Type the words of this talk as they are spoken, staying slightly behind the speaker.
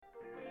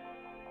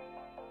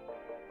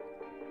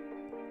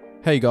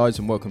Hey guys,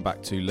 and welcome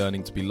back to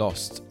Learning to be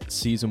Lost,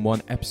 Season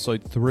 1,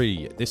 Episode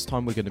 3. This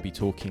time we're going to be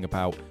talking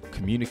about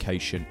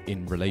communication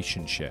in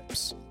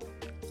relationships.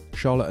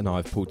 Charlotte and I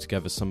have pulled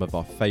together some of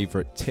our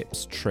favourite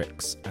tips,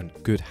 tricks, and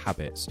good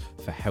habits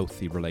for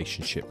healthy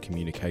relationship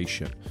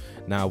communication.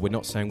 Now, we're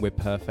not saying we're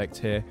perfect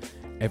here.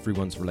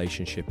 Everyone's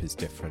relationship is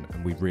different,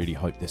 and we really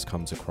hope this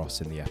comes across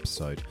in the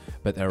episode.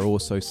 But there are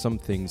also some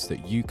things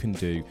that you can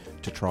do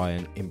to try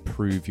and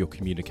improve your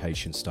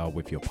communication style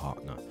with your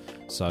partner.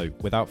 So,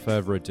 without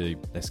further ado,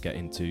 let's get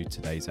into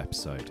today's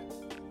episode.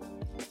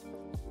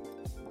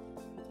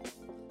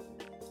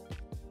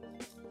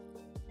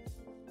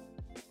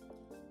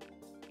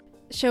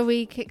 Shall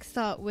we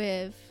kickstart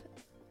with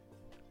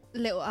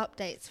little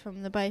updates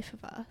from the both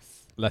of us?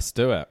 Let's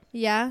do it.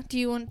 Yeah? Do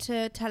you want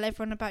to tell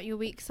everyone about your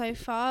week so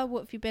far?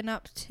 What have you been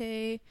up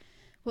to?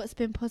 What's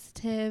been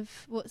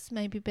positive? What's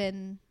maybe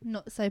been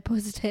not so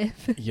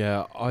positive?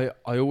 Yeah, I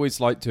always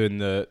like doing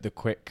the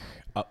quick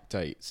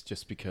updates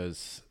just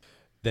because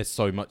there's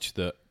so much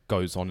that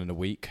goes on in a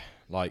week.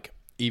 Like,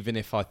 even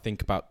if I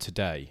think about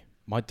today,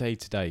 my day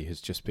today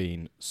has just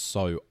been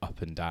so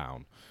up and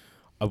down.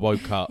 I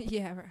woke up,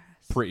 Yeah, right.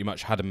 pretty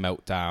much had a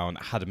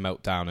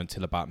meltdown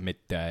until about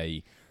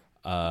midday.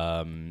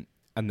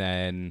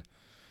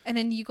 And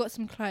then you got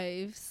some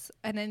clothes,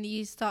 and then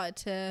you started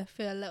to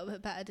feel a little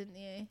bit better, didn't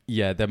you?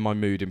 Yeah, then my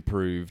mood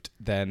improved.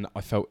 Then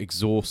I felt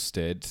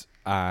exhausted,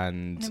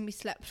 and then we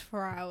slept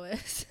for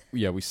hours.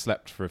 Yeah, we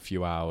slept for a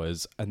few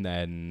hours, and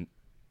then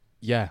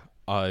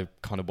I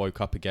kind of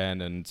woke up again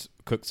and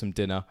cooked some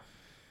dinner,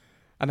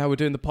 and now we're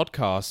doing the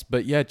podcast.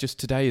 But yeah, just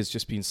today has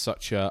just been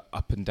such a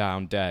up and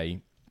down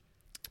day.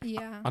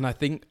 Yeah. And I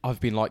think I've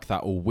been like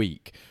that all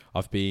week.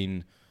 I've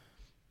been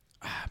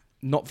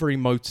not very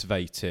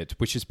motivated,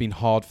 which has been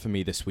hard for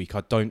me this week.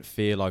 I don't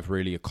feel I've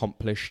really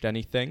accomplished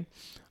anything.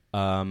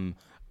 And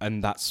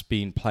that's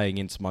been playing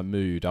into my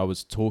mood. I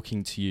was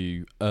talking to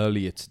you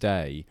earlier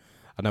today,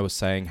 and I was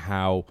saying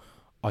how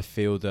I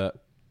feel that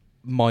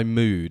my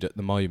mood at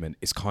the moment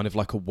is kind of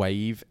like a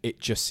wave. It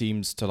just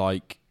seems to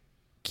like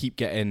keep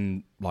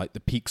getting like the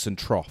peaks and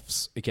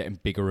troughs are getting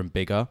bigger and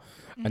bigger.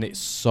 And it's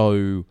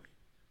so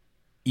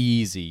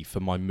easy for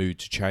my mood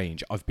to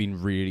change. I've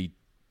been really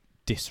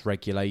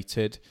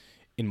dysregulated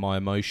in my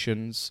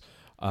emotions.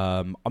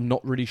 I'm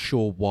not really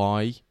sure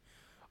why.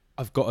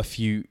 I've got a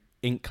few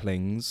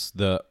inklings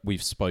that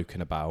we've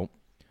spoken about,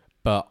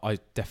 but I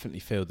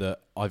definitely feel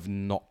that I've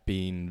not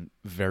been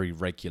very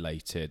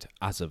regulated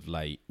as of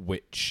late,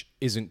 which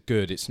isn't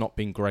good. It's not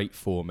been great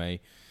for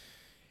me.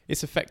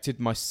 It's affected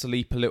my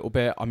sleep a little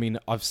bit. I mean,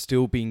 I've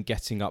still been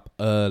getting up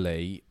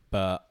early,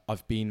 but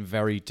I've been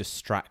very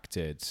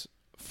distracted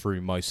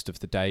through most of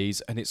the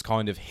days, and it's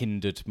kind of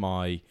hindered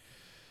my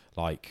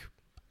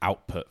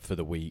output for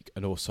the week,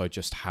 and also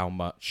just how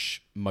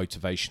much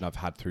motivation I've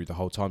had through the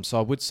whole time. So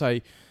I would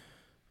say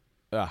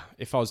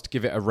if I was to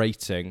give it a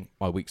rating,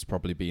 my week's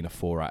probably been a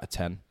 4 out of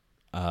 10.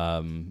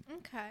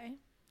 Okay.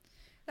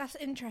 That's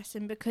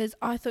interesting, because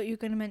I thought you were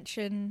going to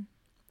mention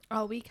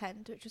our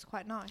weekend, which was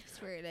quite nice,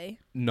 really.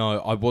 No,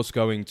 I was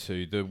going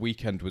to. The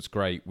weekend was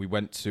great. We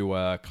went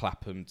to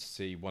Clapham to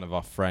see one of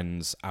our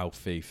friends,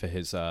 Alfie, for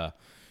his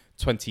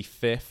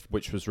 25th,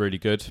 which was really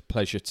good.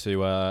 Pleasure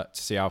to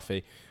see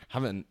Alfie.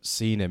 Haven't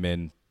seen him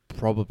in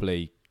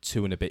probably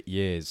 2 and a bit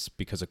years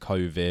because of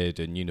COVID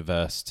and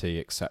university,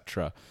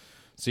 etc.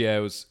 So yeah,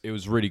 it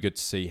was really good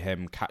to see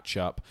him, catch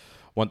up.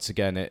 Once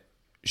again, it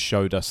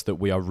showed us that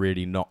we are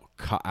really not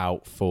cut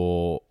out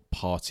for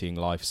partying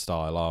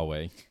lifestyle, are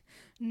we?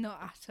 Not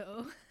at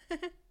all.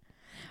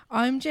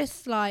 I'm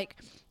just like,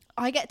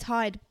 I get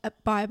tired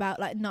by about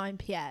 9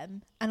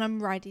 p.m. and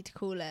I'm ready to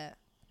call it.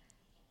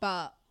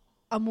 But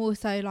I'm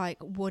also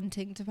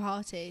wanting to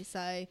party.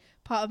 So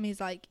part of me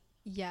is like,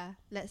 yeah,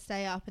 let's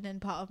stay up. And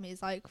then part of me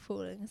is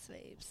falling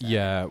asleep. So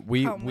yeah,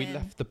 we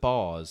left the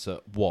bars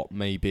at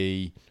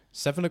maybe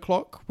 7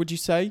 o'clock, would you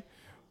say?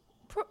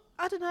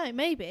 I don't know,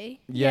 maybe.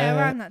 Yeah,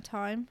 around that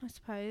time, I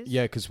suppose.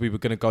 Yeah, because we were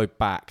going to go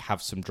back,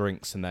 have some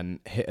drinks, and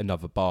then hit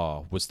another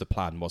bar was the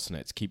plan, wasn't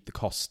it? To keep the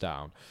costs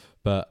down.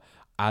 But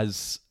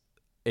as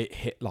it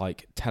hit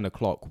 10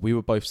 o'clock, we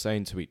were both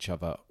saying to each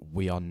other,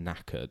 we are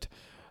knackered.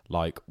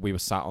 We were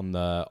sat on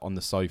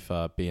the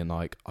sofa being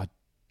like, I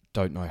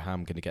don't know how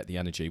I'm going to get the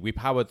energy. We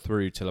powered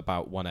through till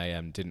about 1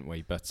 a.m, didn't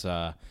we? But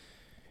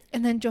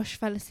and then Josh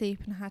fell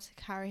asleep and I had to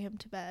carry him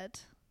to bed.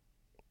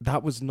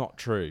 That was not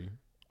true.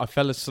 I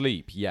fell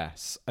asleep,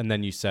 yes. And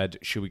then you said,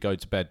 should we go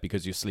to bed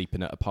because you're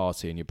sleeping at a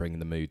party and you're bringing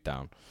the mood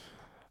down?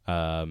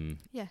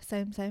 Yeah,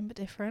 same, but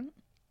different.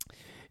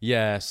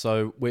 Yeah,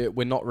 so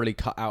we're not really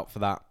cut out for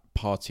that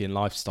partying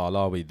lifestyle,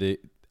 are we?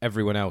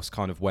 Everyone else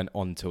kind of went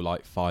on till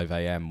 5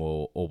 a.m.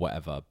 or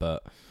whatever.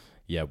 But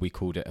yeah, we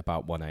called it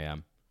about 1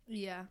 a.m.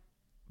 Yeah.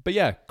 But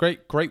yeah,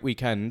 great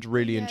weekend.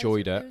 Really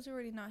enjoyed it. It was a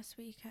really nice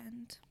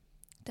weekend.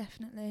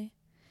 Definitely.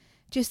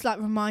 Just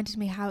reminded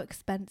me how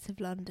expensive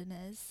London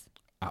is.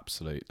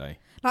 Absolutely.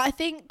 I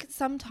think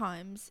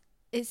sometimes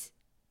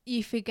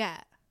you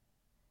forget.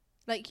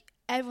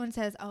 Everyone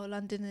says, oh,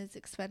 London is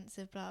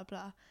expensive, blah,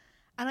 blah.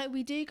 And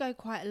we do go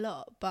quite a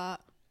lot,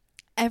 but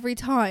every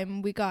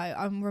time we go,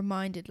 I'm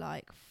reminded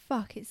like,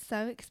 fuck, it's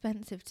so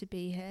expensive to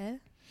be here.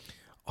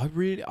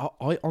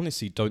 I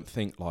honestly don't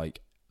think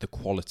like the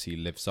quality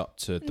lives up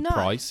to the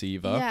price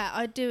either. Yeah,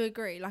 I do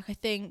agree. Like, I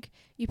think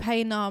you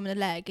pay an arm and a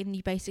leg and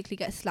you basically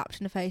get slapped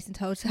in the face and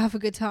told to have a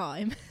good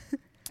time.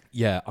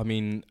 Yeah, I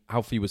mean,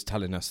 Alfie was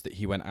telling us that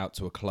he went out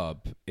to a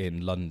club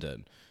in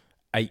London,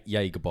 8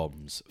 Jaeger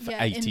bombs for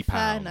 £80.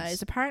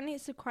 Infernos. Apparently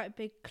it's quite a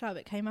big club.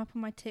 It came up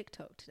on my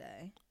TikTok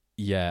today.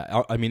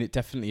 Yeah, I mean, it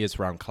definitely is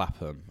around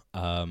Clapham.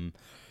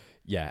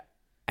 Yeah,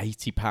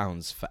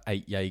 £80 for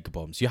 8 Jaeger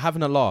bombs. You're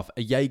having a laugh.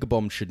 A Jaeger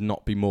bomb should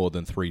not be more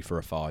than 3 for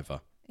a £5.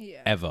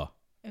 Yeah. Ever.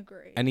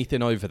 Agree.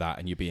 Anything over that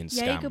and you're being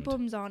scammed. Jaeger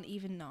bombs aren't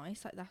even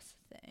nice. Like, that's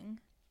the thing.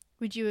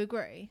 Would you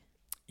agree?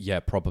 Yeah,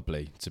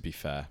 probably, to be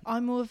fair.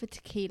 I'm more of a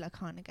tequila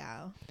kind of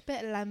gal.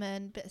 Bit of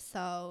lemon, bit of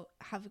salt,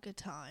 have a good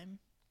time.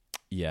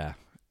 Yeah,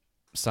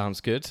 sounds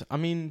good. I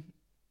mean,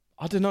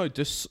 I don't know,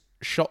 just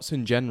shots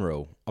in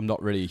general, I'm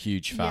not really a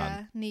huge fan.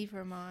 Yeah, neither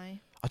am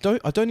I. I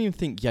don't even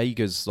think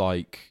Jaeger's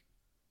like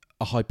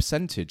a high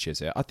percentage,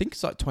 is it? I think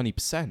it's like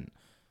 20%.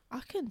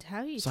 I couldn't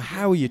tell you. So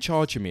how are you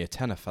charging me a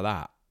tenner for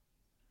that?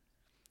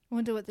 I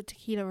wonder what the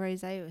tequila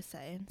rosé was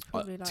saying. It's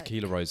probably like...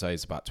 Tequila rosé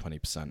is about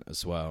 20%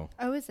 as well.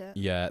 Oh, is it?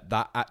 Yeah,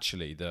 that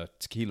actually, the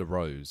tequila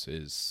rose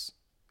is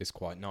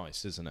quite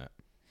nice, isn't it?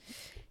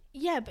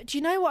 Yeah, but do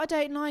you know what I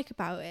don't like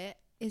about it?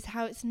 Is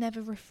how it's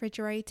never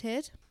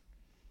refrigerated.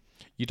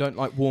 You don't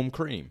like warm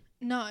cream?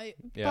 No.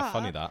 Yeah, but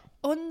funny that.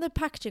 On the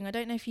packaging, I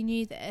don't know if you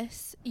knew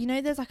this. You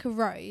know there's like a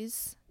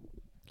rose,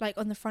 like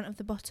on the front of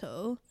the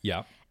bottle?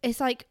 Yeah.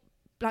 It's like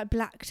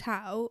blacked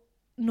out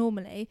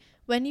normally.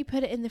 When you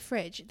put it in the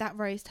fridge, that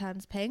rose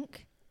turns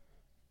pink.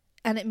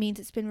 And it means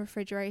it's been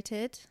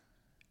refrigerated.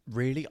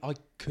 Really? I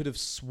could have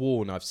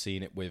sworn I've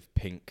seen it with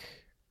pink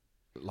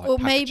like or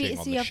packaging maybe it's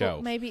on the the other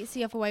shelf. Maybe it's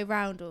the other way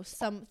round or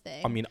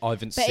something. I mean, I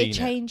haven't but seen it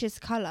changes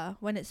colour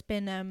when it's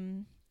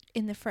been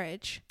in the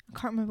fridge. I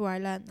can't remember where I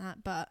learnt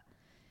that, but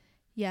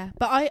yeah.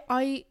 But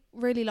I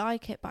really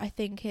like it, but I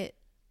think it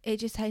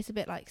just tastes a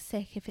bit like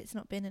sick if it's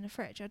not been in a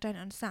fridge. I don't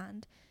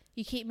understand.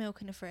 You keep milk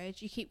in the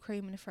fridge, you keep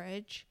cream in the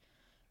fridge.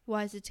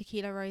 Why is a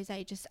tequila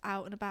rosé just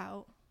out and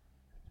about?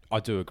 I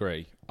do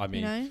agree. I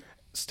mean, you know?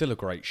 Still a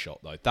great shot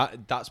though.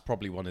 That's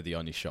probably one of the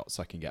only shots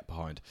I can get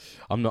behind.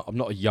 I'm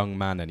not a young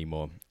man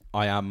anymore.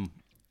 I am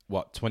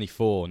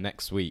 24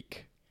 next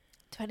week.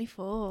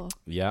 24.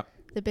 Yeah.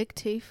 The big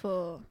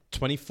 2-4.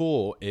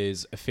 24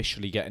 is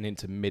officially getting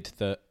into mid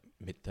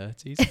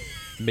 30s,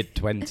 mid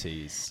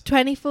 20s.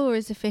 24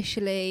 is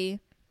officially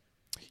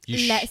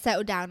let's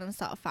settle down and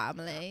start a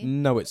family.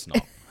 No, it's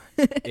not.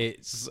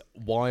 It's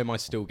why am I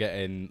still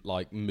getting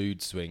like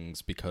mood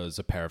swings because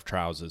a pair of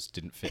trousers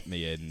didn't fit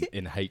me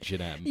in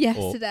H&M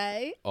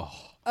yesterday.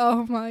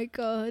 Oh my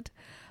god.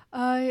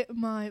 Oh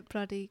my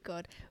bloody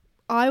god.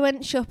 I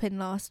went shopping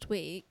last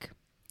week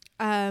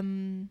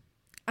and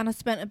I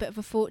spent a bit of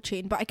a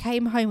fortune, but I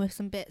came home with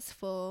some bits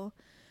for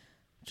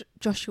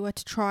Joshua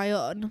to try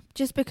on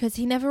just because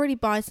he never really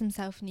buys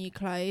himself new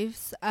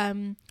clothes,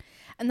 and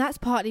that's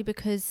partly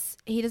because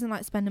he doesn't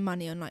like spending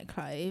money on like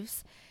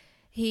clothes.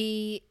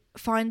 He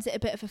finds it a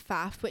bit of a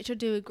faff, which I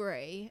do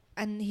agree,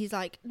 and he's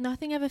like,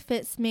 nothing ever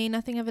fits me,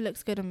 nothing ever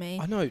looks good on me.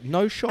 I know,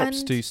 no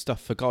shops do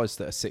stuff for guys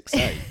that are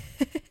 6'8".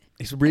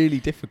 It's really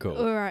difficult.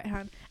 All right,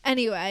 Han.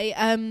 Anyway,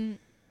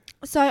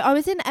 so I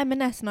was in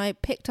M&S and I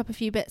picked up a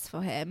few bits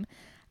for him,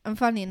 and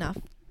funny enough,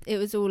 it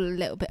was all a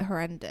little bit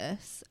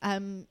horrendous.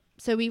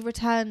 So we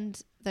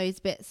returned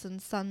those bits on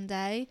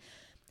Sunday,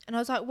 and I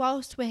was like,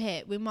 whilst we're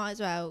here, we might as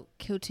well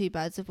kill two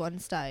birds with one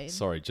stone.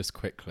 Sorry, just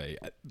quickly.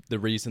 The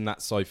reason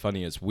that's so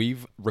funny is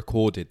we've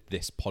recorded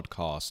this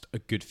podcast a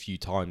good few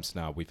times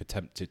now. We've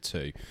attempted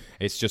to.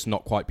 It's just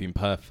not quite been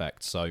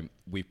perfect, so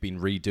we've been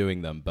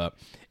redoing them. But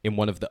in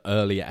one of the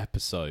earlier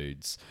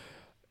episodes,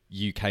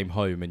 you came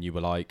home and you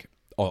were like,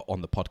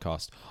 on the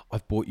podcast,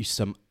 I've bought you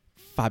some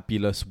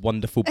fabulous,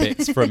 wonderful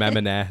bits from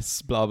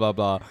M&S, blah, blah,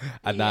 blah.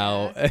 And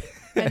now...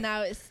 and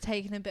now it's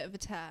taken a bit of a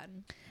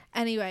turn.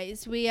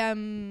 Anyways, we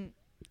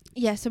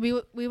so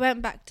we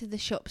went back to the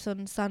shops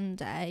on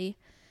Sunday,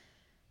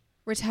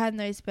 returned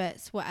those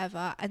bits,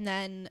 whatever, and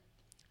then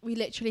we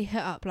literally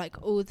hit up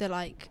like all the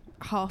like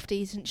half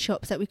decent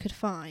shops that we could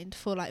find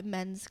for like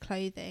men's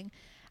clothing,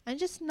 and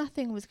just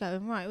nothing was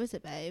going right, was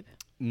it, babe?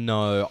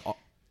 No.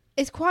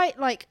 It's quite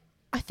like,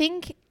 I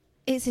think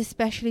it's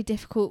especially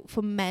difficult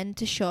for men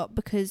to shop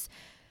because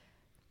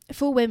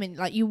for women,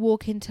 like you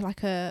walk into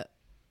like a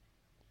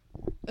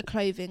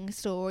clothing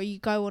store or you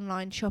go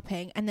online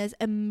shopping and there's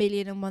a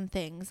million and one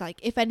things. Like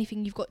if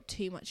anything, you've got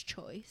too much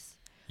choice.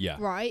 Yeah.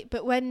 Right?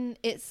 But when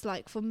it's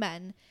like for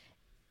men,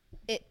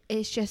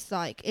 it's just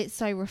like, it's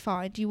so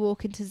refined. You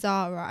walk into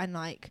Zara and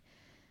like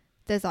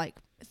there's like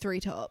 3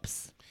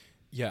 tops.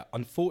 Yeah,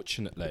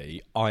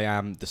 unfortunately, I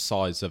am the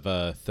size of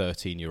a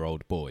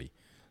 13-year-old boy.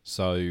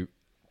 So...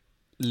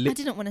 I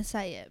didn't want to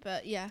say it,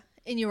 but yeah,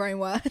 in your own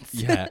words.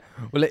 Yeah.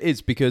 Well, it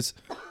is because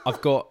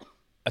I've got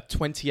a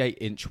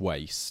 28-inch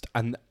waist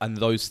and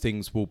those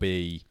things will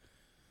be,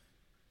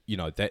 you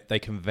know, they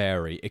can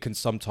vary. It can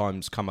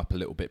sometimes come up a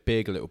little bit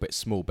big, a little bit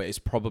small, but it's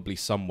probably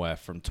somewhere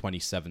from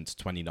 27 to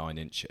 29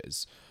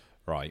 inches,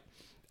 right?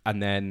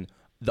 And then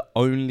the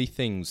only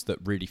things that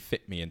really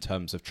fit me in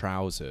terms of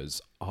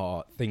trousers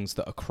are things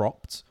that are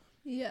cropped.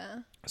 Yeah.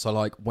 So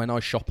like when I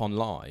shop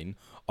online,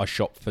 I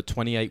shop for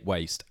 28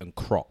 waist and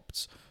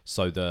cropped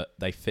so that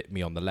they fit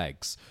me on the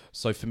legs.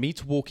 So for me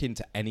to walk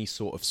into any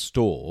sort of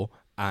store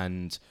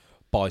and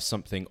buy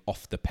something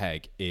off the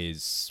peg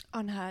is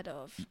unheard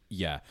of.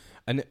 Yeah.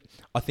 And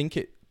I think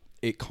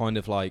it kind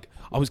of like,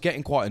 I was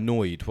getting quite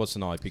annoyed,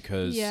 wasn't I?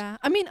 Because yeah,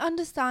 I mean,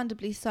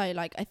 understandably so.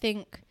 Like, I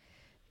think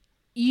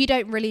you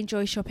don't really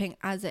enjoy shopping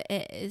as it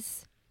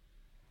is,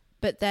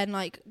 but then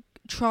like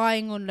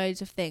trying on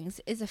loads of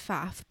things is a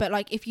faff. But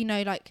like, if you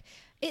know, like,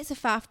 it's a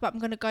faff, but I'm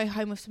going to go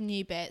home with some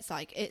new bits,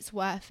 like, it's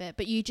worth it.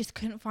 But you just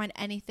couldn't find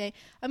anything.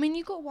 I mean,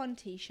 you got one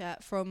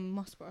t-shirt from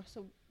Mossborough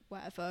or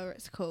whatever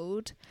it's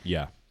called.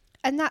 Yeah.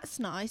 And that's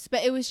nice,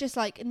 but it was just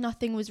like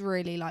nothing was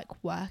really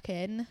like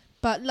working.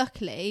 But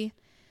luckily,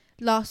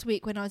 last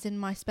week when I was in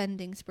my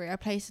spending spree, I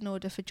placed an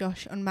order for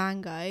Josh on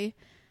Mango,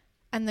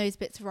 and those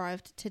bits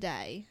arrived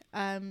today.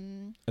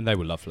 And they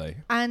were lovely.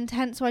 And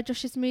hence why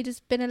Josh's mood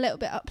has been a little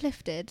bit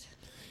uplifted.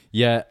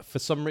 Yeah, for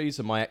some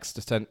reason my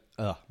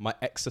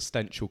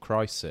existential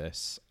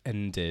crisis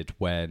ended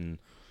when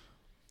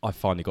I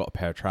finally got a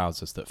pair of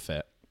trousers that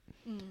fit.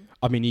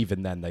 I mean,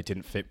 even then they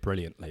didn't fit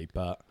brilliantly,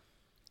 but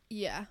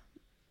yeah.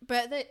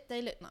 But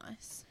they look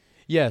nice.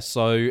 Yeah,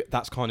 so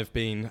that's kind of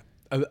been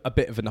a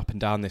bit of an up and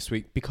down this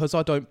week. Because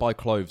I don't buy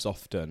clothes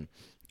often,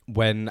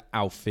 when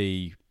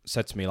Alfie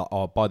said to me, like,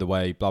 oh, by the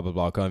way, blah, blah,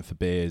 blah, going for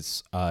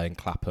beers in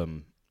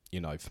Clapham,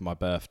 you know, for my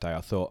birthday,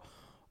 I thought,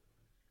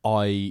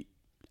 I'm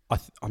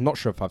not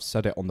sure if I've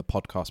said it on the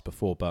podcast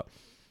before, but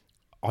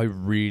I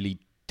really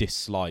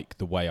dislike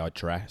the way I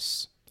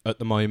dress at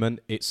the moment.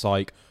 It's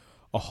like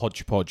a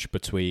hodgepodge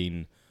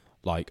between,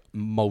 like,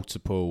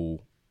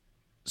 multiple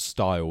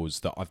styles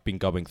that I've been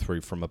going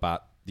through from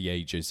about the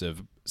ages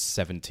of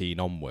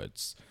 17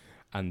 onwards,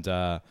 and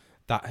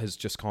that has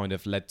just kind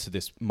of led to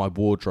this, my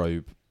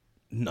wardrobe,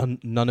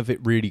 none of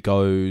it really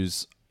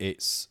goes,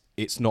 it's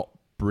not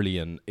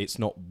brilliant, it's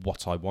not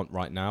what I want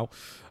right now.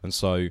 And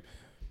so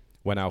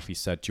when Alfie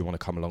said, do you want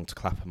to come along to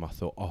Clapham, I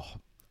thought, oh,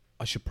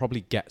 I should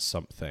probably get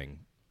something.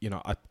 You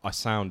know, I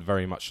sound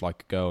very much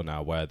like a girl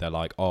now, where they're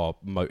like, oh,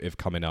 motive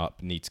coming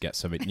up, need to get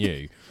something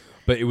new.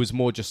 But it was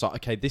more just like,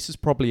 okay, this is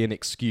probably an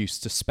excuse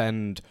to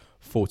spend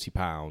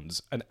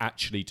 £40 and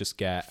actually just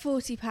get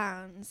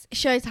 £40. It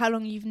shows how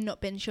long you've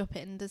not been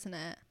shopping, doesn't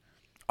it?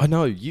 I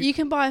know. You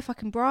can buy a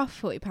fucking bra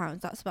for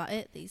 £40. That's about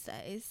it these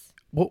days.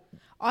 What?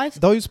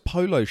 Those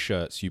polo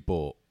shirts you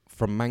bought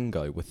from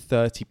Mango were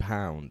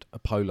 £30 a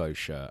polo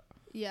shirt.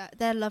 Yeah,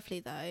 they're lovely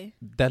though.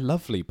 They're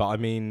lovely, but I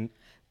mean...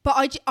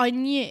 But I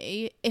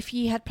knew if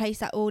you had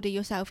placed that order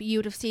yourself, you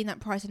would have seen that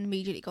price and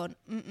immediately gone,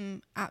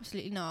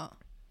 absolutely not.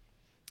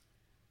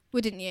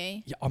 Wouldn't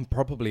you? Yeah, I'm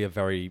probably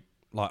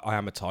I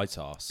am a tight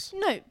ass.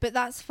 No, but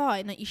that's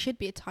fine. Like, you should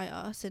be a tight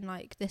ass in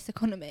like this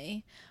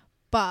economy.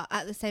 But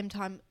at the same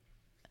time,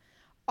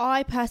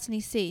 I personally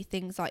see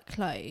things like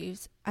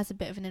clothes as a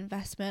bit of an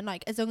investment.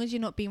 Like, as long as you're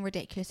not being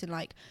ridiculous and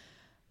like,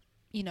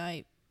 you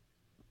know,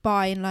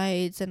 buying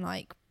loads and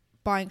like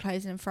buying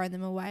clothes and throwing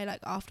them away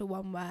like after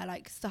one wear,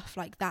 like stuff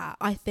like that.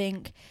 I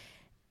think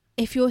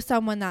if you're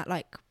someone that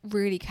like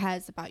really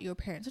cares about your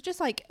appearance, or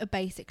just like a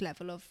basic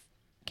level of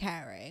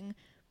caring,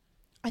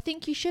 I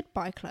think you should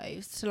buy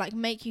clothes to like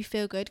make you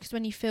feel good, because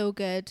when you feel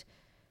good,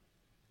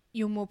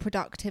 you're more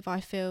productive. I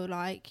feel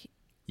like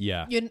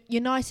you're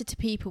nicer to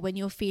people when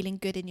you're feeling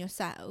good in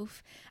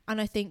yourself,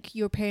 and I think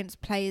your appearance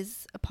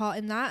plays a part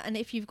in that. And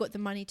if you've got the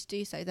money to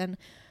do so, then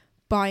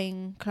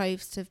buying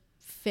clothes to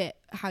fit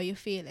how you're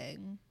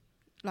feeling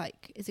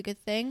like is a good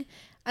thing.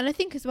 And I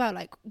think as well,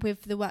 like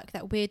with the work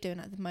that we're doing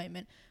at the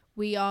moment,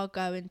 we are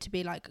going to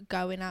be like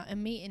going out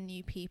and meeting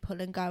new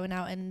people and going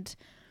out and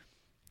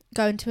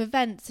going to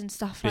events and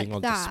stuff being like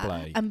on that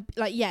display. And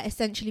like, yeah,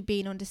 essentially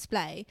being on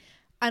display.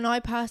 And I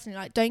personally,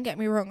 like, don't get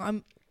me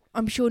wrong,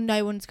 I'm sure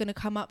no one's going to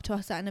come up to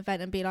us at an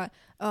event and be like,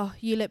 oh,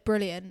 you look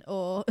brilliant,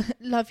 or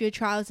love your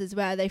trousers,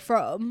 where are they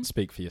from?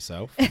 Speak for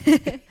yourself.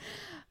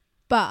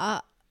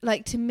 But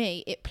like, to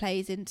me, it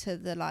plays into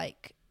the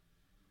like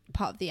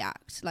part of the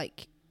act.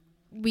 Like,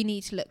 we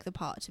need to look the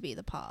part to be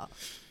the part.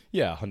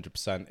 Yeah,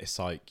 100%. It's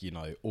like, you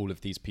know, all of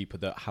these people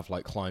that have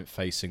like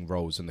client-facing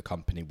roles in the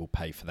company will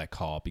pay for their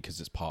car because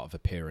it's part of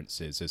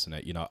appearances, isn't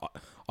it? You know,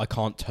 I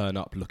can't turn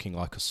up looking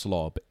like a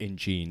slob in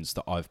jeans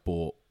that I've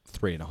bought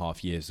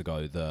 3.5 years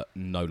ago that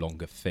no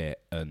longer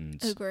fit.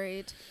 And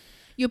agreed.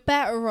 You're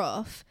better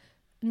off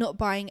not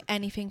buying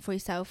anything for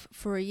yourself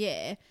for a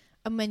year,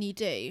 and when you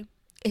do,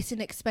 it's an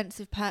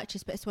expensive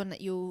purchase, but it's one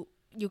that you'll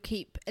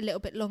keep a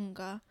little bit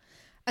longer.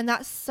 And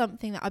that's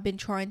something that I've been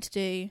trying to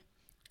do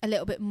a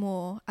little bit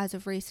more as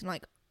of recent.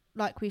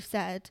 Like we've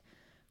said,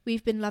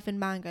 we've been loving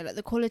Mango. Like,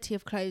 the quality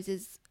of clothes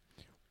is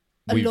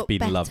a lot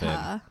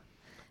better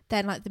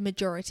than like the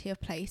majority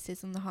of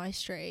places on the high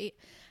street,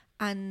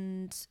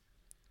 and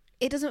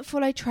it doesn't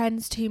follow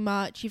trends too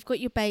much. You've got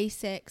your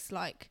basics,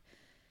 like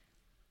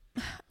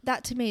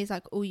That to me is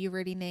like all you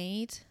really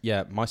need.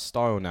 Yeah, my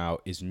style now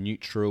is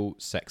neutral,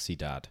 sexy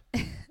dad.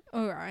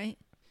 All right.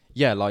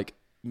 Yeah, like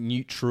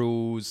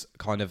neutrals,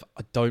 kind of.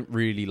 I don't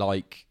really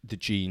like the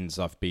jeans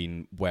I've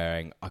been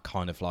wearing. I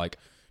kind of like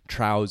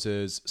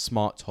trousers,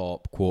 smart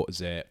top, quarter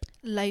zip.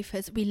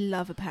 Loafers. We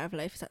love a pair of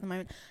loafers at the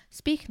moment.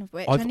 Speaking of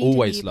which, I've I need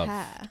always a new loved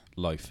pair.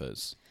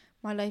 loafers.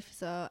 My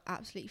loafers are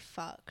absolutely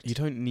fucked. You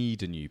don't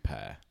need a new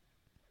pair.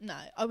 No,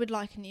 I would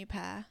like a new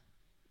pair.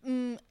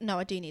 No,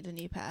 I do need a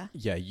new pair.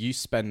 Yeah, you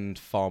spend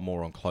far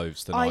more on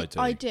clothes than I do.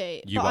 I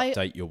do. You but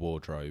update your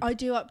wardrobe. I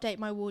do update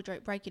my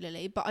wardrobe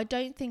regularly, but I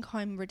don't think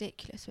I'm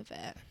ridiculous with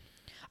it.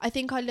 I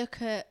think I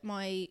look at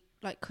my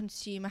like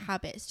consumer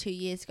habits 2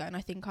 years ago and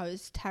I think I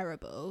was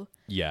terrible.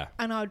 Yeah.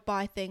 And I would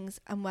buy things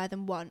and wear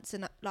them once,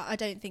 and like I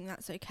don't think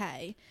that's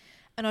okay.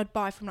 And I'd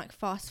buy from like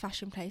fast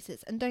fashion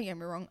places, and don't get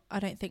me wrong, I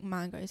don't think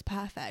Mango is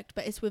perfect,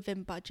 but it's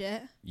within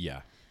budget.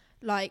 Yeah.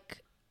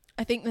 Like,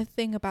 I think the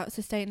thing about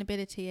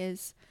sustainability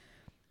is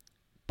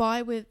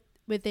buy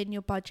within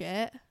your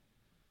budget,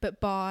 but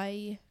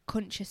buy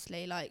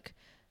consciously. Like,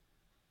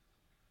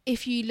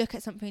 if you look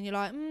at something and you're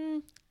like,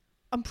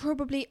 I'm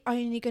probably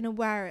only going to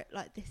wear it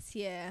like this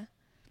year,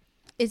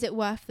 is it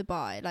worth the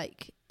buy?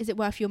 Like, is it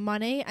worth your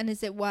money? And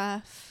is it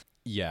worth...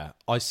 Yeah,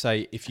 I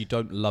say if you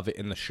don't love it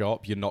in the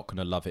shop, you're not going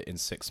to love it in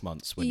 6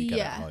 months when you get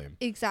it home.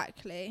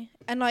 Exactly.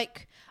 And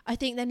like, I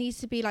think there needs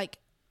to be like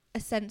a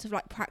sense of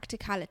like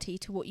practicality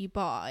to what you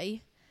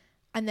buy,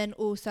 and then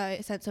also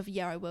a sense of,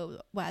 I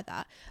will wear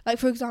that. Like,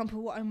 for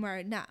example, what I'm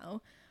wearing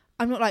now,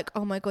 I'm not like,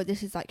 oh my god,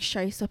 this is like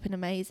show-stopping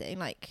amazing.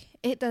 Like,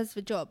 it does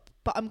the job,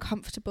 but I'm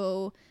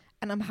comfortable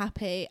and I'm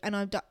happy, and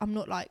I'm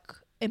not like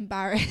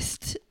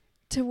embarrassed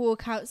to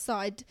walk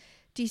outside.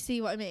 Do you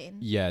see what I mean?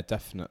 Yeah,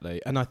 definitely.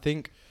 And I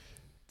think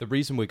the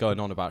reason we're going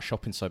on about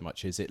shopping so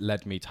much is it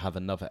led me to have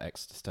another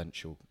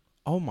existential...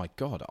 Oh my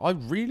God, I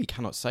really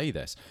cannot say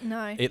this.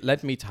 No. It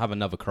led me to have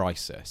another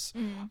crisis.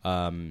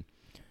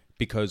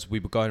 Because we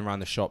were going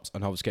around the shops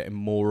and I was getting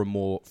more and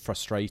more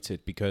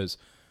frustrated because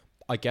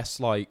I guess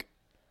like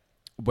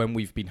when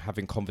we've been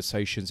having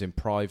conversations in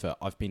private,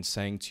 I've been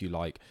saying to you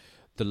like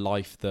the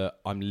life that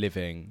I'm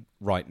living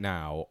right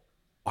now,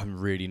 I'm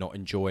really not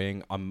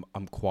enjoying. I'm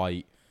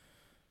quite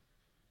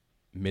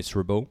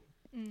miserable.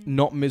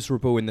 Not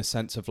miserable in the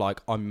sense of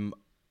like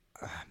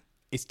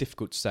it's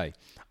difficult to say,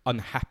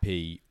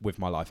 unhappy with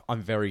my life.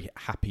 I'm very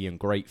happy and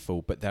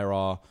grateful, but there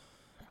are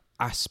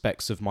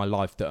aspects of my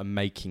life that are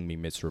making me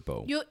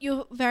miserable.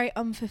 You're very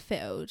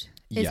unfulfilled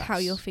is how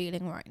Yes. you're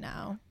feeling right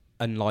now.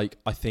 And like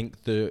I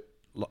think that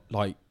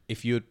like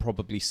if you had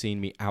probably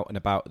seen me out and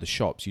about at the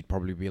shops, you'd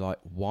probably be like,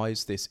 why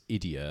is this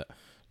idiot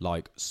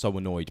like so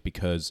annoyed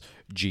because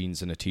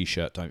jeans and a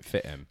t-shirt don't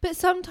fit him? But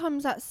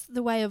sometimes that's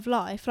the way of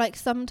life. Like,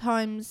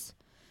 sometimes,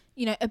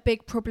 you know, a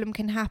big problem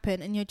can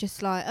happen and you're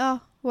just like,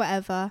 oh,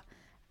 whatever.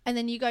 And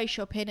then you go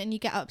shopping and you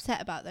get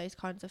upset about those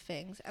kinds of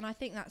things. And I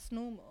think that's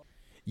normal.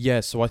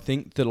 Yeah, so I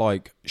think the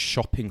like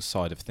shopping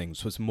side of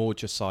things was more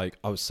just like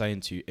I was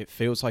saying to you, it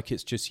feels like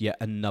it's just yet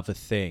another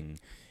thing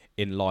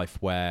in life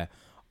where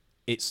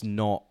it's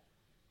not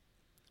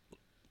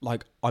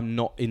like I'm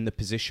not in the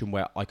position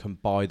where I can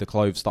buy the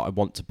clothes that I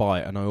want to buy,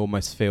 and I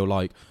almost feel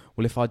like,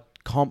 well, if I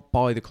can't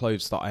buy the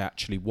clothes that I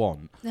actually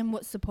want, then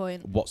what's the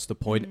point? What's the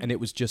point? And it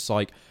was just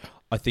like,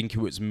 I think it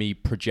was me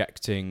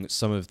projecting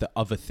some of the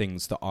other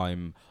things that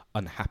I'm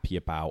unhappy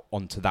about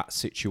onto that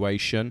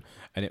situation,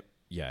 and it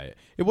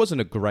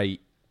wasn't a great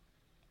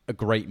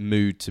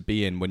mood to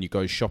be in when you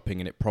go shopping,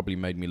 and it probably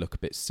made me look a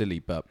bit silly,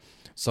 but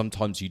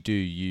sometimes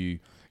you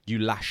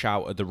lash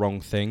out at the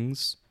wrong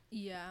things.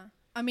 Yeah.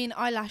 I mean,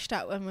 I lashed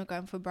out when we were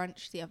going for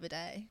brunch the other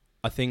day.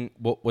 I think,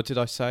 what did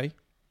I say?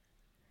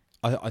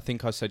 I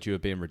think I said you were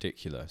being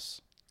ridiculous.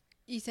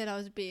 You said I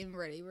was being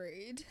really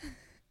rude.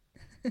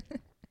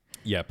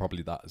 Yeah,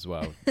 probably that as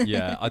well.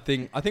 Yeah, I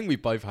think we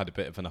both had a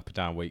bit of an up and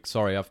down week.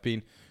 Sorry, I've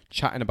been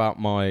chatting about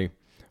my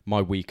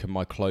week and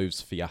my clothes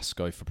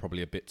fiasco for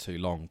probably a bit too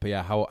long. But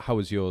yeah, how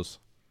was yours?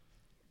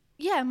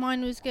 Yeah,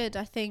 mine was good.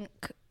 I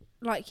think,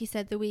 like you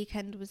said, the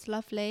weekend was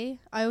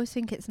lovely. I always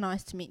think it's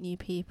nice to meet new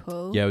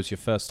people. Yeah, it was your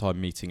first time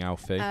meeting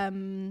Alfie.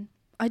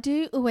 I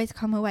do always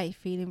come away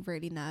feeling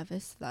really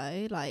nervous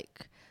though.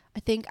 Like, I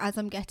think as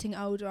I'm getting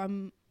older,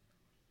 I'm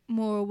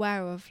more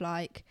aware of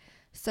like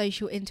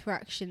social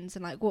interactions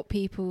and like what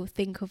people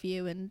think of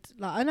you, and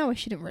like I know I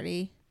shouldn't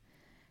really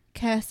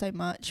care so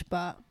much,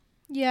 but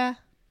yeah.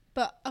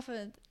 But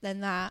other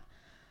than that,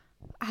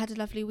 I had a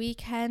lovely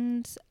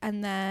weekend,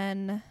 and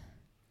then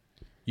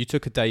you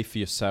took a day for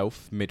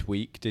yourself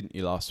midweek, didn't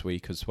you, last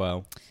week as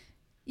well?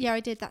 Yeah, I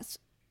did. That's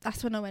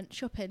when I went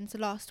shopping. So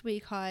last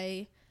week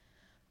I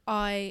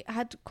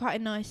had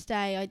quite a nice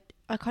day.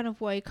 I kind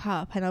of woke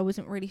up and I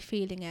wasn't really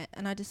feeling it,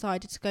 and I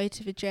decided to go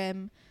to the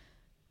gym,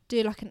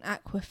 do like an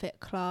aquafit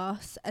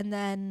class, and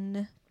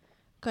then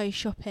go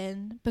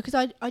shopping because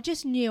I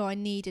just knew I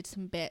needed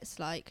some bits.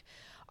 Like,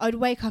 I'd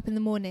wake up in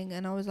the morning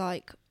and I was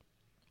like,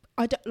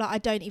 I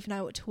don't even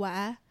know what to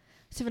wear.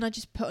 So then I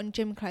just put on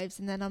gym clothes,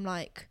 and then I'm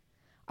like,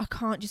 I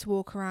can't just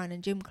walk around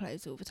in gym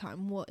clothes all the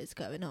time. What is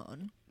going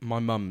on? My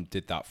mum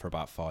did that for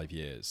about 5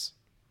 years.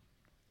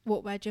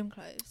 What, wear gym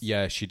clothes?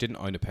 Yeah, she didn't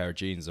own a pair of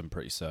jeans, I'm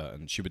pretty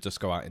certain. She would just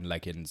go out in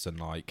leggings and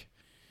like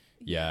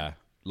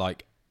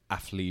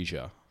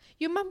athleisure.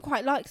 Your mum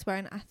quite likes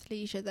wearing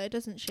athleisure though,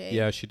 doesn't she?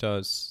 Yeah, she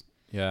does.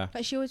 Yeah.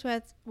 Like she always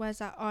wears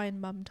that Iron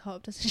Mum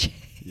top, doesn't she?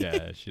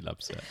 Yeah, she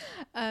loves it.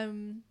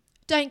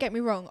 Don't get me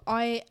wrong,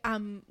 I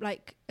am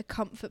like a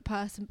comfort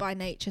person by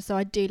nature, so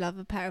I do love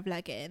a pair of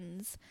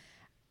leggings.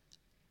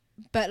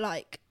 But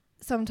like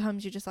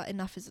sometimes you're just like,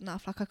 enough is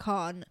enough. Like I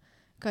can't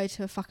go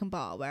to a fucking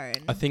bar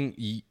wearing. I think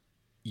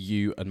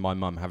you and my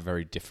mum have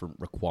very different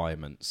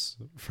requirements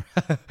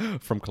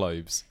from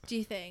clothes. Do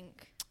you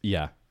think?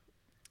 Yeah.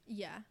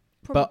 Yeah,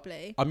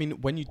 probably. But, I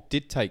mean, when you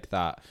did take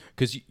that,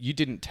 because you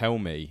didn't tell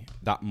me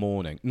that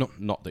morning,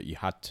 not that you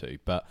had to,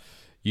 but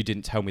you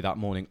didn't tell me that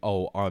morning,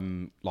 oh,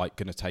 I'm like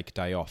going to take a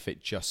day off.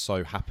 It just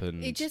so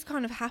happened. It just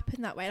kind of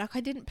happened that way. Like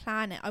I didn't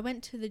plan it. I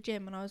went to the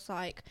gym and I was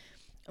like,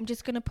 I'm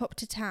just going to pop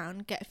to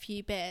town, get a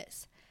few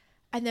bits.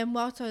 And then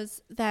whilst I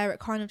was there, it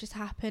kind of just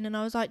happened. And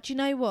I was like, do you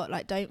know what?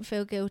 Like, don't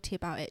feel guilty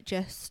about it.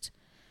 Just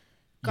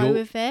go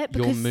with it.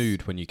 Your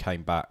mood when you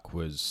came back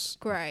was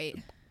great.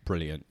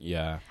 Brilliant,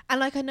 yeah. And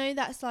like, I know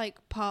that's like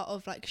part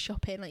of like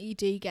shopping. Like you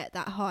do get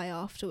that high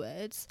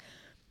afterwards.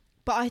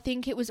 But I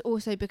think it was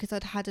also because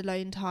I'd had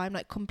alone time,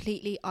 like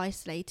completely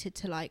isolated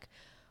to like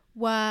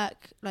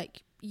work,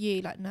 like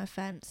you, like no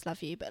offense,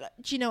 love you. But like,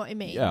 do you know what I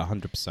mean? Yeah,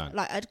 100%.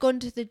 Like I'd gone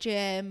to the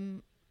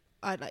gym.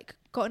 I'd like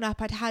gotten up.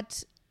 I'd had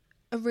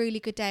a really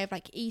good day of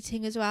like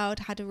eating as well. I'd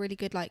had a really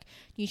good like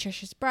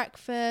nutritious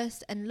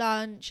breakfast and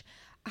lunch.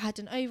 I had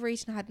an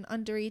overeaten, I had an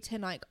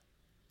undereaten. Like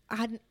I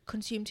hadn't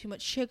consumed too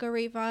much sugar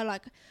either.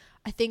 Like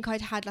I think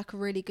I'd had like a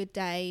really good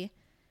day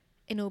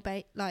in all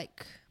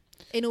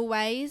in all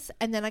ways.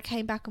 And then I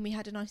came back and we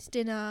had a nice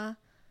dinner.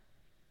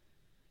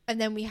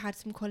 And then we had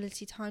some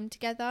quality time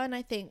together. And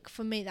I think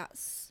for me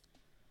that's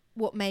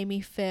what made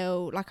me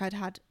feel like I'd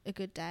had a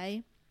good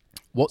day.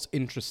 What's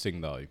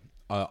interesting though,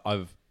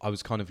 I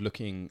was kind of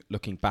looking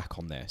back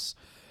on this,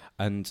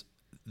 and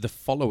the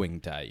following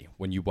day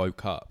when you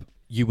woke up,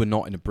 you were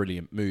not in a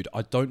brilliant mood.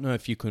 I don't know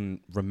if you can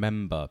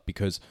remember,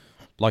 because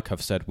like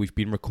I've said, we've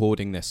been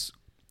recording this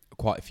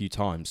quite a few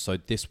times, so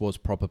this was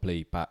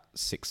probably about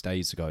 6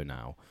 days ago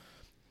now.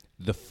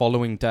 The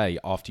following day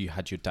after you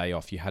had your day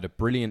off, you had a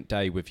brilliant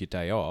day with your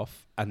day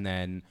off, and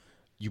then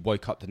you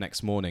woke up the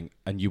next morning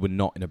and you were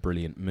not in a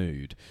brilliant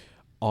mood.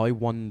 I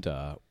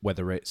wonder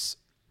whether it's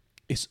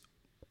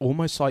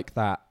almost like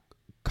that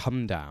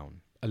come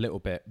down a little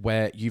bit,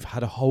 where you've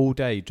had a whole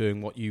day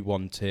doing what you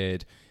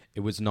wanted.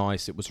 It was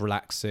nice. It was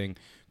relaxing.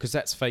 Because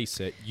let's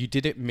face it, you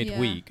did it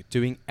midweek. Yeah.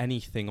 Doing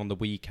anything on the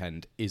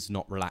weekend is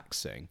not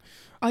relaxing.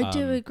 I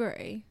do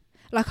agree.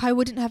 Like I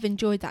wouldn't have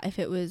enjoyed that if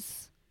it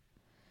was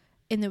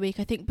in the week.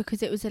 I think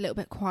because it was a little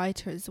bit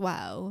quieter as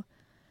well.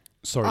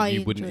 Sorry,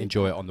 you wouldn't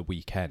enjoy it on the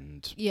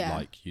weekend. Yeah.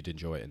 Like you'd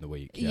enjoy it in the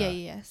week.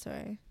 Yeah,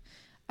 sorry.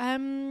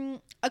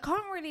 I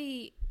can't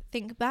really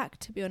think back,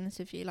 to be honest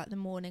with you, like the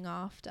morning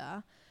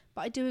after.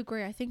 But I do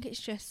agree. I think it's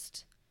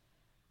just,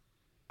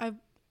 I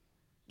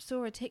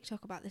saw a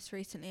TikTok about this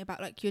recently,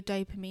 about like your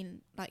dopamine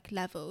like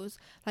levels.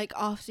 Like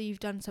after you've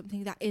done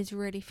something that is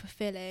really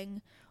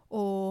fulfilling,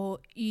 or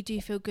you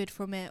do feel good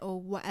from it, or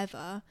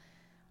whatever,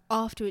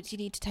 afterwards you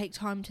need to take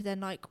time to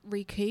then like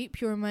recoup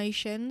your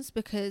emotions,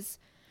 because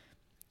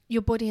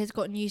your body has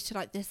gotten used to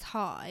like this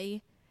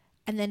high,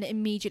 and then it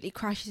immediately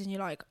crashes and you're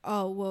like,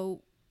 oh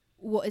well,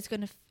 what is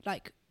going to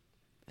like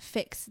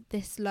fix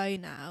this low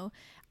now?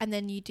 And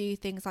then you do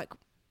things like,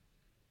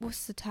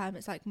 what's the term,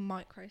 it's like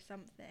micro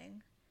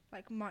something,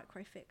 like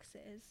micro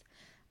fixes,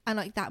 and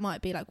like that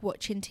might be like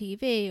watching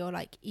TV, or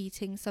like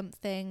eating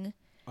something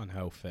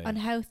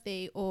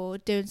unhealthy, or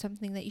doing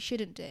something that you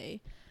shouldn't do.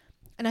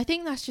 And I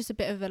think that's just a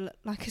bit of a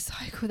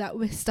cycle that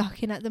we're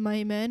stuck in at the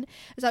moment.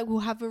 It's like we'll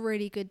have a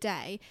really good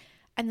day,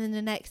 and then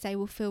the next day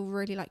we'll feel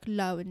really like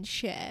low and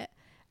shit,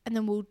 and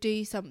then we'll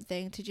do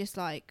something to just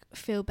like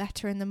feel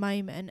better in the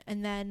moment,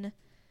 and then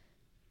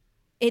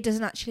it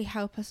doesn't actually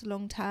help us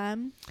long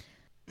term.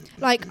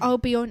 Like, I'll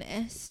be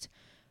honest,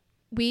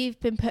 we've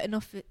been putting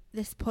off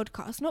this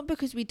podcast, not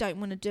because we don't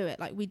want to do it.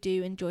 Like, we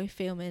do enjoy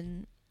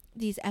filming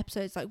these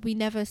episodes. Like, we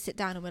never sit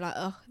down and we're like,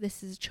 oh,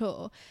 this is a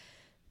chore.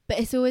 But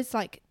it's always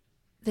like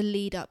the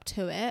lead up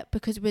to it,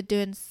 because we're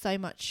doing so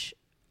much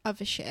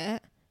other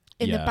shit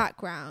in the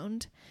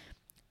background.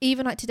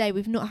 Even like today,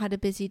 we've not had a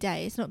busy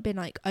day. It's not been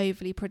like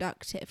overly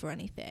productive or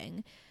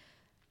anything.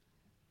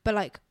 But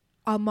like,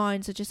 our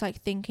minds are just like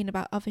thinking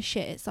about other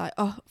shit. It's like,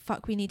 oh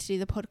fuck, we need to do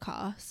the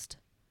podcast.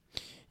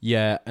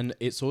 Yeah, and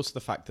it's also the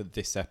fact that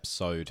this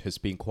episode has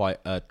been quite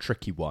a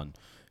tricky one,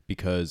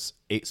 because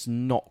it's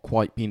not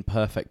quite been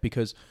perfect,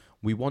 because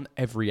we want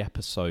every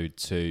episode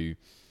to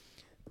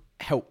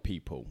help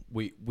people.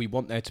 We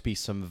want there to be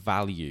some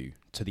value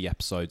to the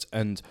episodes.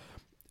 And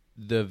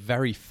the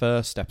very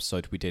first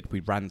episode we did,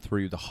 we ran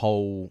through the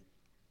whole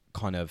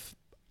kind of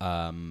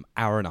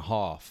hour and a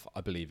half,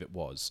 I believe it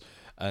was,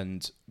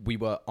 and we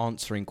were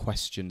answering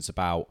questions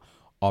about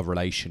our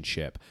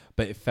relationship,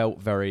 but it felt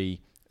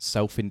very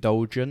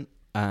self-indulgent.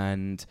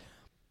 And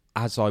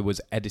as I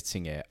was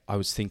editing it, I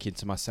was thinking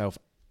to myself,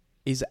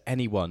 is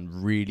anyone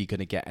really going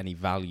to get any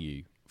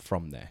value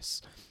from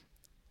this?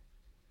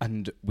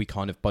 And we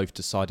kind of both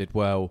decided,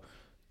 well,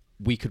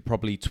 we could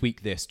probably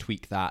tweak this,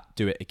 tweak that,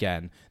 do it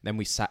again. Then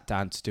we sat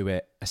down to do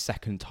it a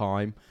second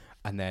time,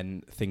 and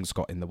then things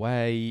got in the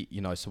way,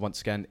 you know. So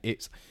once again,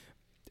 it's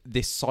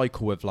this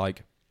cycle of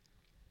like,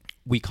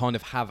 we kind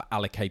of have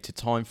allocated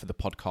time for the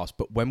podcast,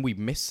 but when we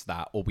miss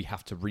that or we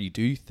have to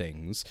redo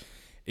things,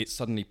 it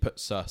suddenly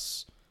puts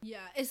us...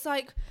 Yeah, it's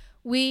like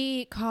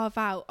we carve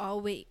out our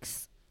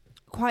weeks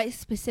quite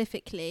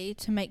specifically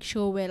to make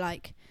sure we're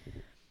like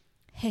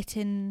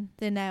hitting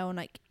the nail on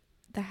like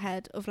the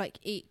head of like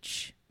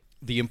each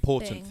the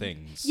important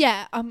things.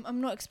 Yeah,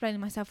 I'm not explaining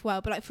myself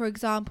well, but like for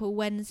example,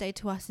 Wednesday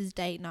to us is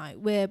date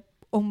night. We're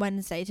on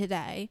Wednesday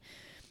today.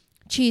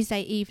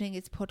 Tuesday evening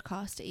is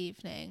podcast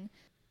evening.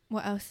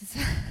 What else is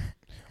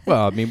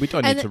Well, I mean, we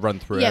don't need to run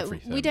through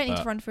everything. We don't need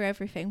to run through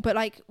everything, but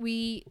like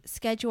we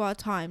schedule our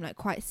time like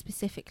quite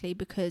specifically,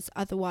 because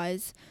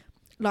otherwise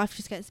life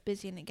just gets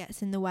busy and it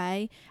gets in the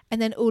way.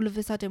 And then all of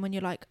a sudden when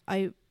you're like,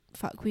 oh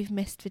fuck, we've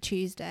missed for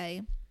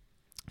Tuesday,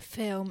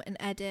 film and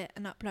edit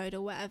and upload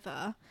or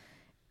whatever,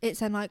 it's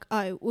then like,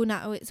 oh well,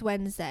 now it's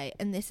Wednesday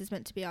and this is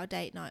meant to be our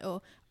date night,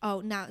 or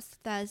oh now it's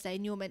Thursday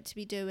and you're meant to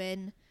be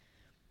doing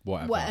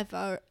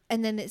whatever.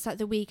 And then it's like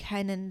the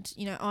weekend, and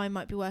you know, I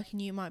might be working,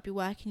 you might be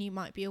working, you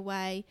might be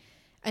away,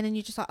 and then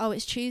you're just like, oh,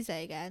 it's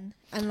Tuesday again,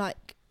 and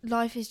like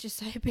life is just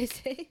so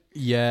busy.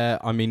 Yeah,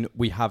 I mean,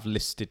 we have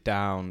listed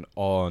down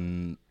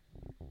on,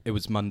 it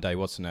was Monday,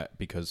 wasn't it,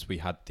 because we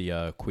had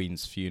the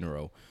Queen's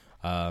funeral.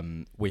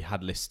 We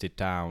had listed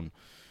down,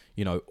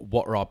 you know,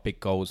 what are our big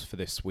goals for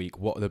this week,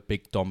 what are the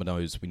big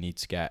dominoes we need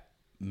to get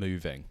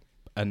moving,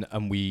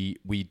 and we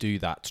do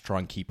that to try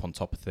and keep on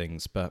top of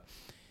things. But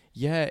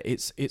yeah,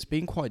 it's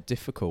been quite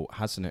difficult,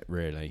 hasn't it,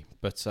 really?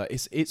 But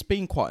it's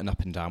been quite an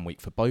up and down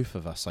week for both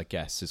of us, I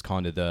guess, is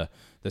kind of the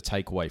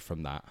takeaway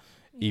from that,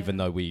 even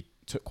though we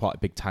took quite a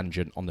big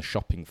tangent on the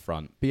shopping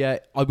front. But yeah,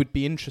 I would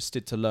be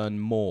interested to learn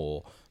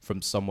more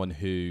from someone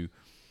who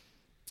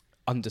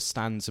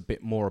understands a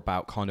bit more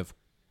about kind of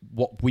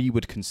what we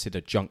would consider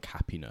junk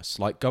happiness.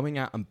 Like going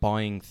out and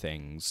buying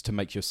things to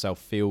make yourself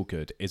feel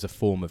good is a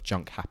form of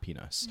junk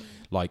happiness.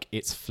 Like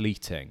it's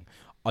fleeting.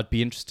 I'd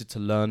be interested to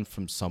learn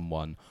from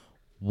someone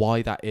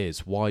why that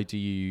is. Why do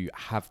you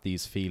have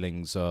these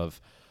feelings of,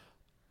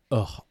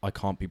 ugh, I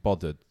can't be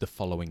bothered the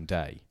following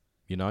day,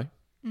 you know?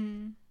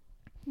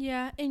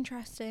 Yeah,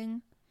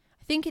 interesting.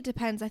 I think it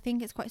depends. I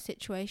think it's quite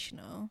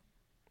situational.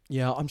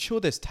 Yeah, I'm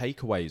sure there's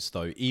takeaways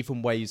though,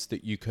 even ways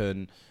that you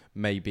can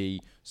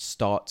maybe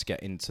start to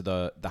get into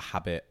the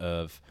habit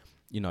of,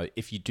 you know,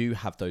 if you do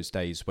have those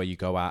days where you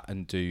go out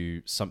and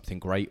do something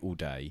great all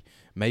day,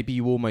 maybe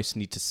you almost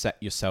need to set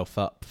yourself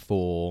up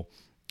for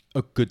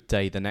a good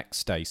day the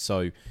next day.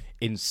 So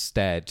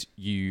instead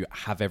you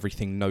have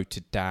everything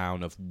noted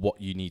down of what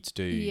you need to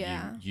do.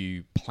 Yeah.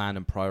 You plan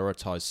and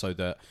prioritize so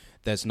that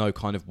there's no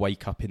kind of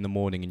wake up in the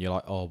morning and you're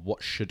like, oh,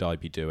 what should I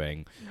be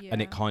doing? Yeah.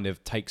 And it kind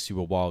of takes you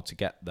a while to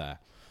get there.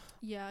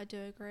 Yeah, I do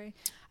agree.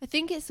 I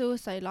think it's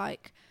also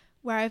like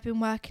where I've been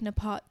working a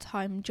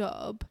part-time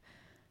job,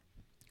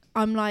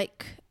 I'm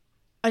like,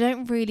 I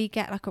don't really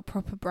get like a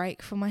proper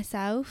break for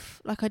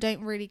myself. Like I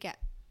don't really get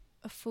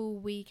a full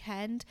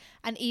weekend.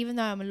 And even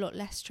though I'm a lot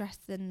less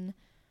stressed than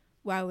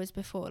where I was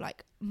before,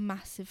 like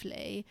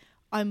massively,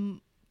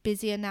 I'm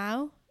busier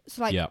now.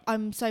 So like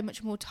I'm so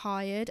much more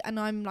tired, and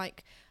I'm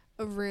like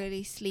a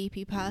really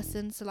sleepy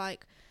person. So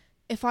like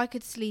if I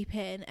could sleep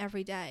in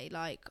every day,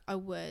 like I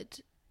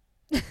would.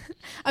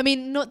 I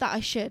mean, not that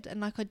I should,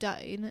 and like I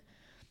don't.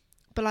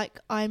 But like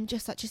I'm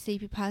just such a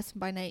sleepy person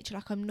by nature.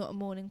 Like I'm not a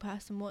morning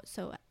person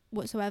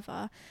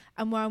whatsoever.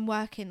 And where I'm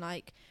working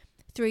like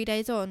 3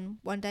 days on,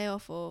 1 day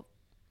off, or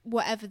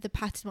whatever the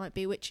pattern might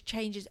be, which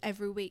changes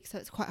every week, so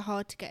it's quite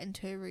hard to get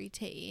into a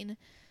routine.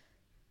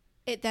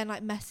 It then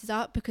like messes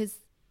up, because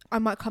I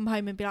might come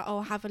home and be like, oh,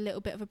 I'll have a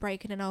little bit of a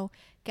break and then I'll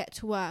get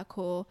to work,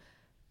 or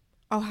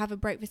I'll have a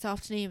break this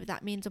afternoon, but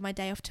that means on my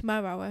day off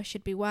tomorrow I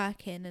should be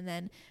working, and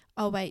then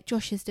oh wait,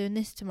 Josh is doing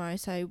this tomorrow,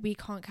 so we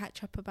can't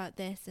catch up about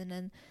this, and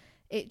then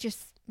it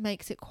just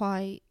makes it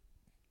quite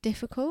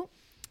difficult.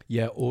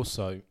 Yeah,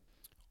 also,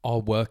 our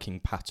working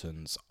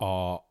patterns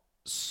are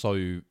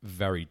so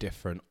very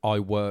different. I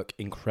work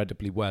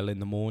incredibly well in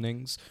the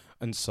mornings,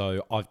 and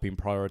so I've been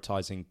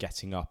prioritising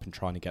getting up and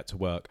trying to get to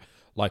work.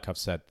 Like I've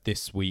said,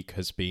 this week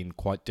has been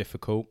quite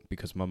difficult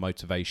because my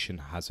motivation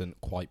hasn't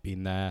quite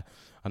been there,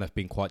 and I've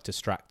been quite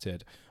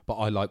distracted. But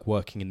I like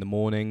working in the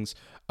mornings,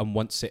 and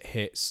once it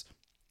hits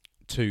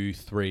 2,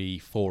 3,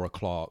 4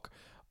 o'clock,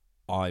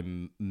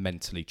 I'm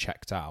mentally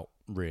checked out,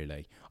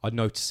 really. I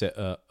notice it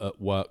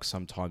at work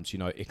sometimes, you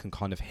know, it can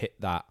kind of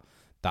hit that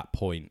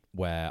point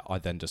where I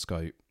then just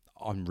go,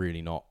 I'm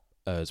really not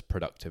as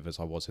productive as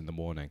I was in the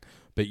morning.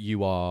 But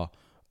you are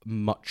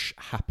much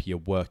happier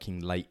working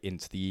late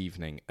into the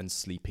evening and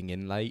sleeping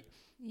in late.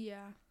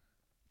 Yeah.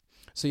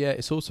 So yeah,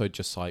 it's also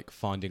just like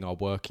finding our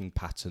working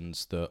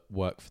patterns that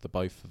work for the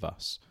both of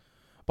us.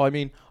 But I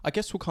mean, I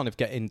guess we'll kind of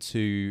get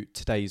into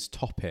today's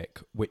topic,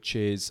 which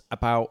is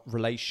about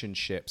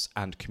relationships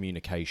and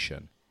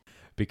communication,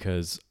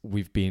 because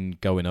we've been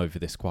going over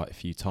this quite a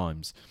few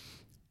times.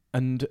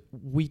 And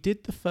we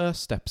did the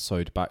first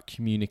episode about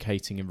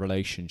communicating in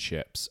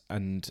relationships,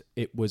 and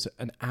it was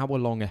an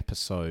hour-long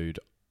episode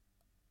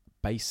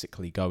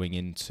basically going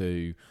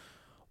into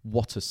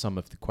what are some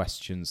of the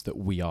questions that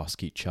we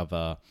ask each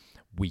other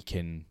week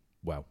in,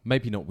 well,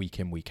 maybe not week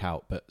in, week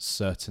out, but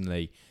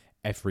certainly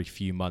every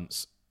few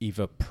months,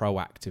 either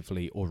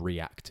proactively or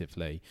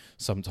reactively.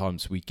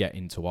 Sometimes we'd get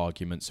into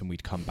arguments and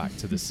we'd come back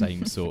to the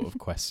same sort of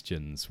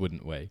questions,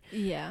 wouldn't we?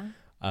 Yeah.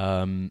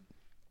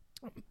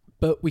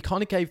 But we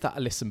kind of gave that a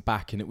listen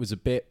back, and it was a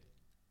bit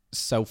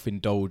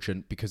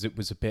self-indulgent because it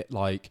was a bit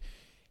like,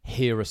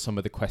 here are some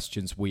of the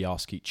questions we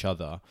ask each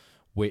other,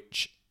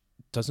 which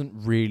doesn't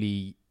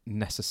really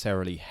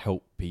necessarily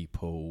help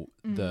people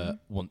that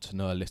want to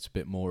know a little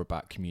bit more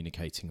about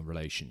communicating in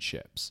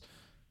relationships.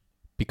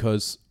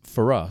 Because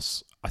for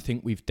us, I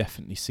think we've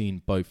definitely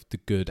seen both the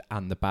good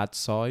and the bad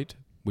side.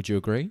 Would you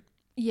agree?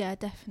 Yeah,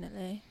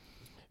 definitely.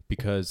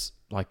 Because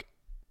like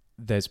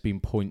there's been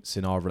points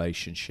in our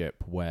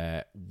relationship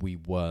where we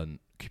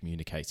weren't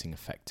communicating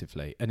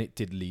effectively, and it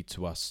did lead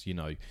to us, you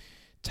know,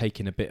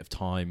 taking a bit of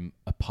time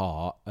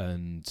apart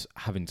and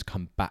having to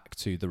come back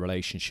to the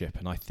relationship.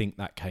 And I think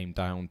that came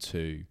down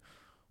to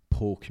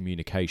poor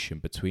communication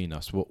between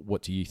us.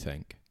 What do you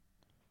think?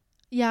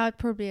 Yeah, I'd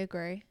probably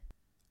agree.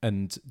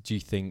 And do you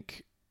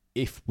think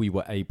if we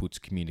were able to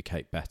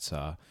communicate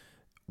better,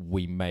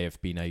 we may have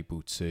been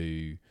able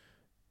to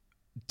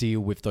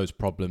deal with those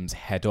problems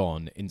head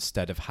on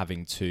instead of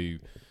having to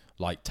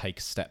like take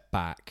a step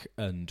back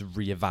and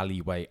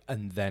reevaluate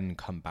and then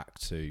come back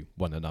to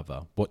one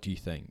another? What do you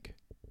think?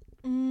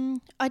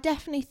 I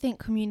definitely think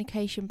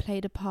communication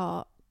played a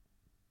part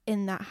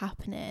in that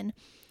happening,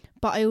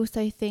 but I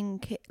also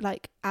think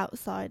like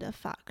outsider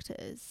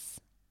factors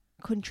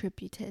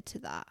contributed to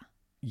that.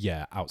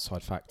 Yeah,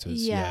 outside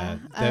factors. Yeah.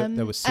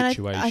 There were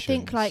situations. And I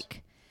think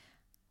like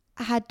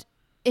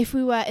if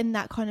we were in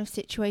that kind of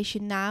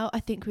situation now,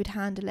 I think we'd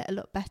handle it a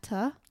lot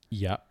better.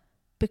 Yeah.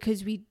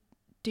 Because we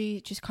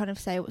do just kind of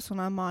say what's on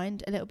our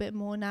mind a little bit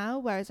more now.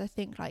 Whereas I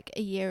think like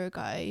a year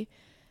ago,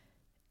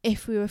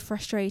 if we were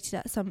frustrated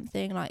at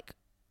something, like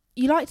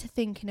you like to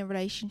think in a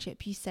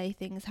relationship you say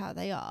things how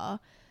they are,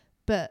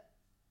 but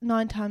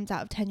 9 times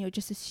out of 10 you're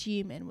just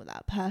assuming what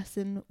that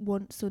person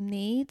wants or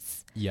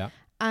needs. Yeah.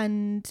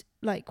 And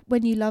like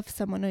when you love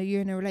someone or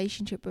you're in a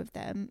relationship with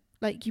them,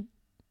 like you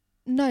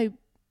know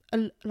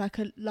a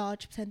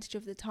large percentage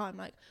of the time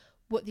like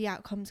what the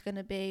outcome's going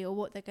to be or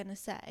what they're going to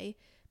say,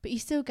 but you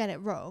still get it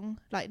wrong,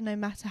 like no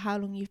matter how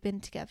long you've been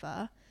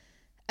together.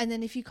 And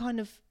then if you kind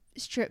of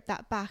strip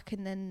that back,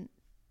 and then,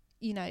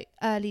 you know,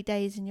 early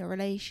days in your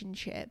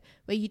relationship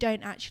where you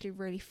don't actually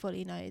really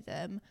fully know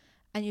them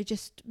and you're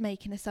just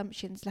making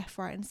assumptions left,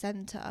 right and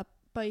centre,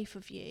 both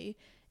of you,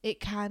 it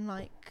can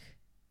like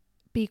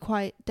be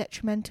quite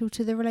detrimental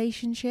to the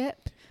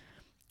relationship,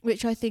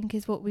 which I think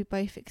is what we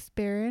both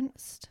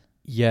experienced.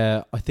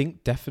 Yeah, I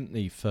think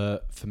definitely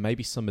for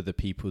maybe some of the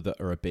people that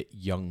are a bit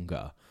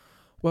younger.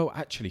 Well,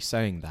 actually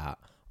saying that,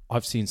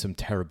 I've seen some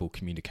terrible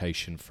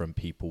communication from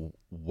people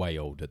way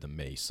older than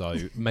me. So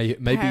maybe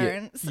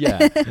Parents.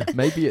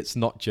 Maybe it's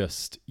not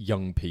just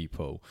young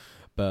people,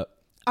 but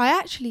I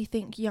actually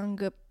think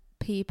younger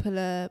people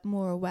are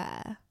more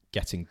aware.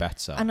 Getting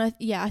better. And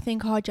I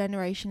think our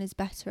generation is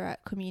better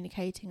at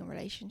communicating in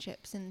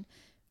relationships and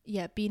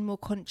being more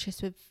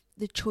conscious with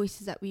the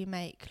choices that we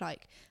make,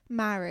 like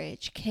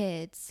marriage,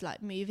 kids,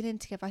 like moving in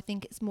together. I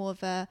think it's more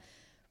of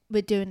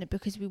we're doing it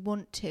because we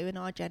want to in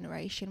our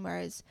generation,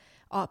 whereas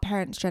our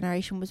parents'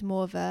 generation was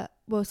more of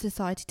well,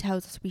 society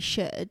tells us we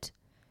should,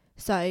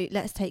 so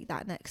let's take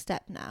that next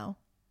step now.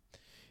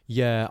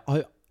 Yeah,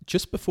 I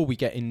just before we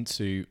get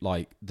into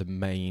like the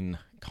main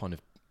kind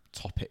of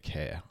topic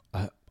here,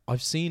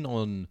 I've seen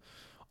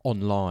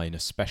online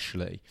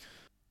especially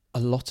a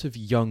lot of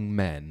young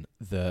men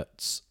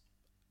that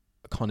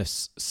kind of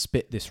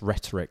spit this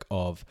rhetoric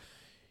of,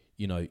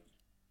 you know,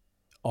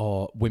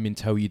 women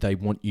tell you they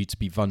want you to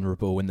be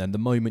vulnerable, and then the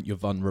moment you're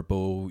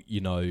vulnerable,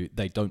 you know,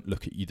 they don't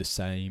look at you the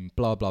same,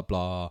 blah blah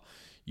blah.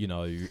 You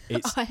know,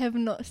 it's I have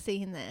not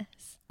seen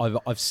this.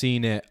 I've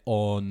seen it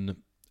on,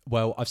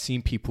 well, I've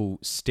seen people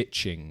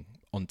stitching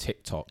on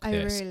TikTok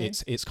this. Really?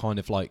 It's kind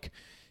of like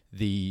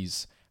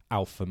these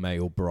alpha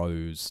male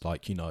bros,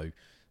 like, you know,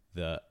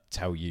 that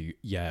tell you,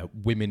 yeah,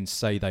 women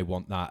say they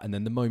want that, and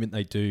then the moment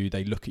they do,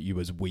 they look at you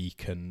as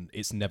weak and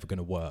it's never going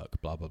to work,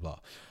 blah blah blah.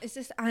 Is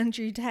this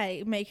Andrew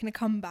Tate making a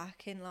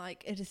comeback in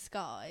like a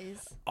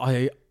disguise?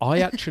 I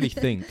actually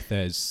think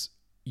there's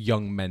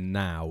young men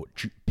now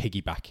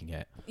piggybacking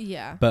it.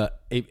 Yeah.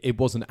 But it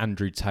wasn't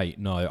Andrew Tate.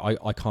 No,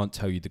 I can't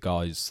tell you the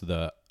guys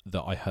that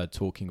I heard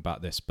talking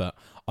about this, but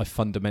I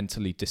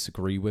fundamentally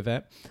disagree with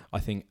it. I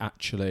think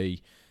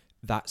actually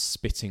that's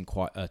spitting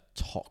quite a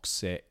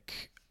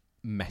toxic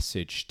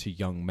message to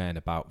young men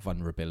about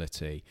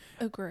vulnerability.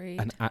 Agreed.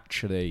 And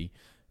actually,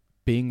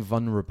 being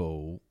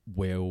vulnerable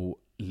will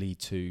lead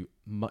to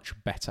much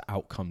better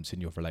outcomes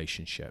in your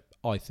relationship,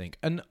 I think.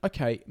 And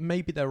okay,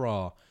 maybe there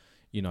are,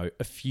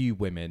 a few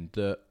women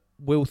that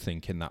will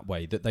think in that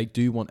way, that they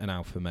do want an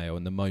alpha male,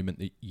 and the moment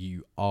that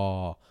you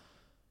are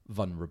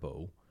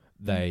vulnerable,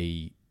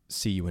 they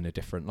see you in a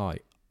different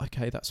light.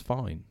 Okay, that's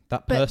fine.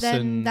 That but person,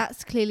 then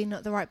that's clearly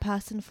not the right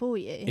person for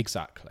you.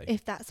 Exactly.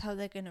 If that's how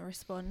they're going to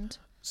respond.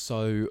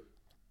 So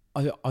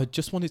I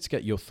just wanted to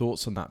get your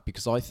thoughts on that,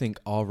 because I think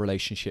our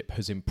relationship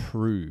has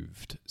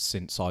improved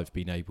since I've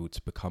been able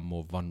to become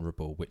more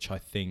vulnerable, which I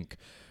think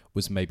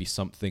was maybe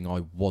something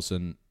I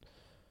wasn't,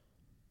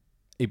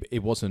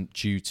 it wasn't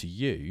due to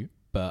you,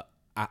 but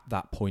at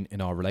that point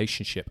in our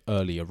relationship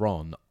earlier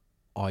on,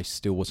 I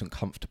still wasn't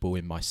comfortable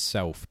in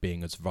myself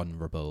being as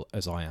vulnerable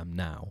as I am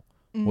now.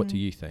 What do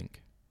you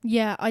think?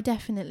 Yeah, I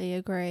definitely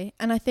agree.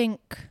 And I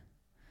think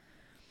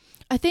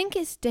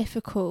it's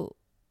difficult,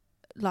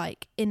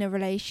 like, in a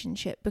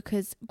relationship,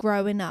 because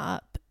growing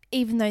up,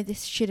 even though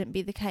this shouldn't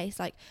be the case,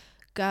 like,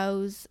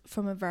 girls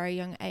from a very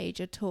young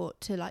age are taught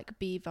to, like,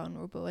 be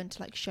vulnerable and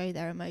to, like, show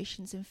their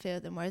emotions and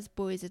feel them, whereas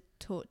boys are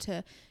taught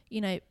to,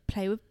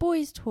 play with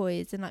boys'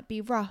 toys and, like,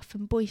 be rough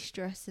and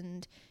boisterous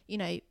and, you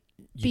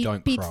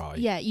don't cry.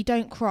 Yeah, you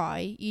don't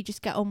cry. You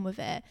just get on with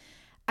it.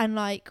 And,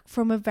 like,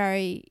 from a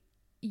very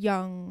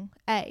young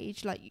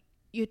age, like,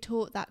 you're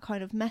taught that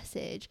kind of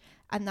message,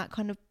 and that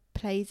kind of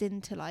plays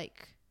into,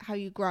 like, how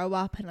you grow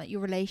up and, like, your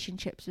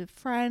relationships with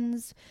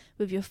friends,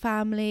 with your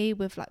family,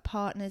 with, like,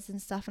 partners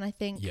and stuff. And I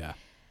think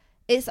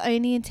it's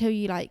only until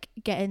you, like,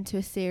 get into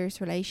a serious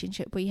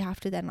relationship where you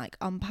have to then, like,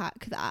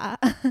 unpack that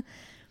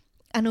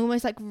and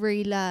almost, like,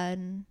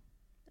 relearn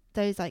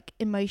those, like,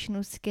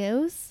 emotional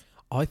skills.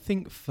 I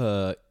think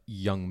for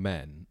young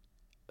men,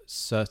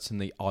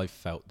 certainly I've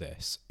felt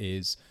this,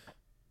 is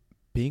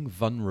being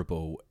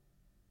vulnerable,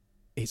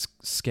 it's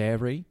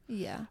scary.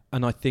 Yeah.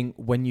 And I think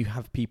when you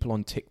have people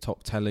on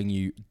TikTok telling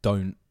you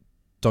don't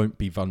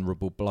be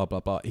vulnerable, blah blah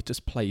blah, it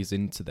just plays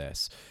into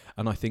this.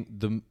 And I think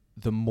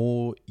the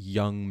more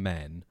young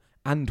men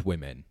and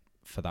women,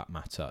 for that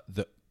matter,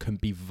 that can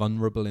be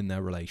vulnerable in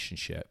their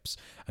relationships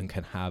and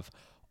can have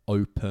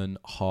open,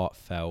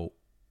 heartfelt,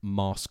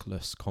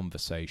 maskless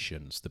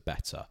conversations, the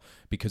better,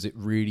 because it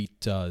really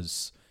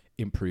does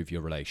improve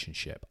your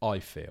relationship, I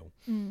feel.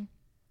 And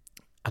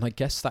I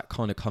guess that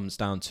kind of comes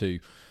down to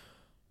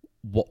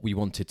what we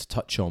wanted to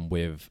touch on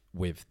with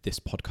this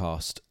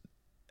podcast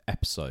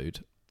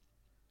episode.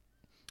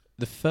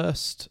 The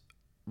first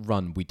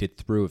run we did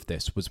through of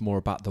this was more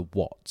about the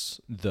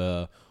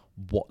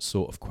what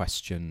sort of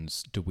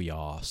questions do we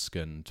ask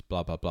and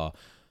blah blah blah.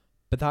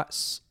 But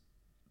that's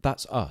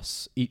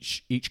us.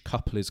 Each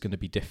couple is going to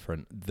be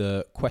different.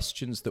 The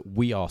questions that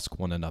we ask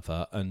one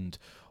another and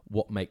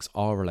what makes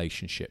our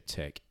relationship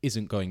tick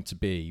isn't going to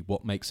be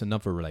what makes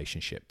another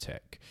relationship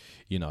tick,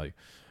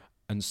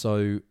 And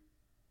so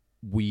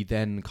we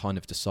then kind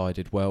of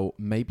decided, well,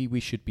 maybe we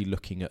should be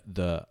looking at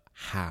the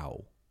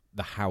how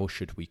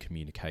should we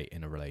communicate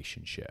in a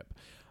relationship.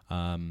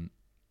 And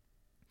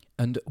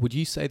would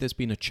you say there's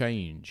been a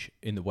change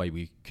in the way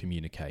we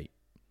communicate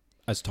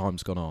as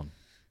time's gone on?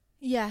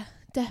 Yeah,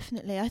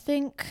 definitely. I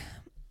think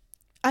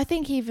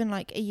even,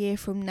 like, a year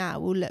from now,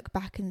 we'll look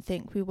back and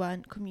think we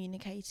weren't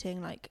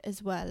communicating, like,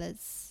 as well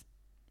as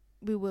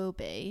we will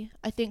be.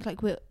 I think,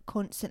 like, we're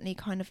constantly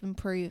kind of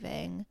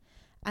improving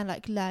and,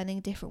 like,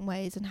 learning different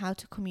ways on how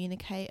to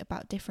communicate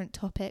about different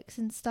topics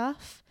and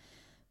stuff,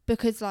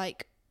 because,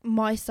 like,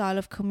 my style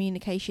of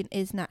communication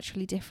is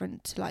naturally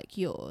different to, like,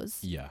 yours.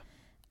 Yeah.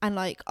 And,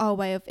 like, our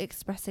way of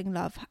expressing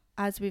love,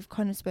 as we've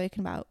kind of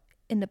spoken about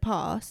in the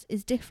past,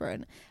 is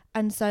different.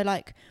 And so,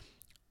 like,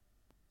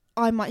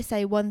 I might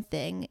say one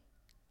thing,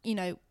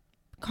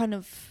 kind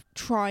of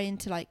trying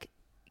to, like,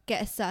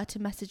 get a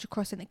certain message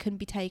across, and it can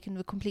be taken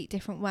a complete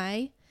different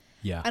way.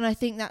 Yeah. And I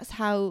think that's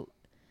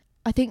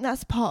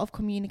part of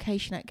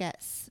communication that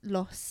gets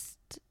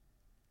lost,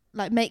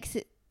 like, makes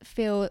it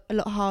feel a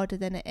lot harder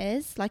than it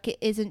is. Like, it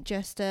isn't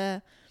just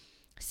a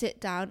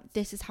sit down,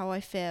 this is how I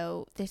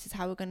feel, this is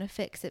how we're going to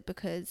fix it,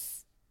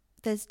 because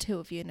there's two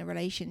of you in a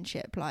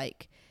relationship.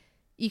 Like,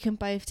 you can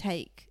both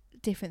take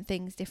different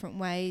things different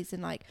ways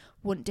and, like,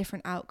 want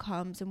different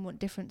outcomes and want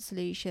different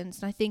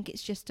solutions. And I think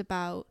it's just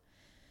about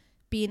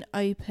being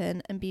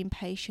open and being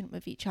patient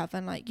with each other.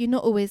 And, like, you're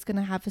not always going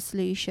to have a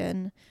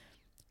solution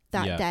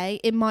that day.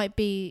 It might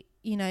be,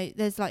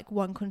 there's, like,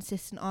 one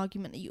consistent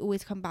argument that you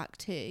always come back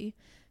to,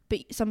 but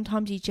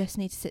sometimes you just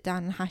need to sit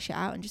down and hash it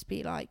out and just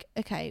be like,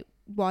 okay,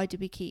 why do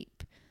we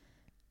keep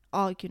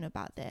arguing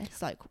about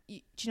this? Like, do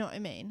you know what I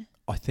mean?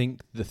 I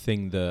think the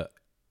thing that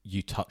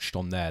you touched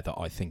on there that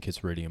I think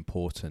is really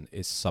important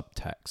is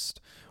subtext.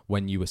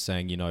 When you were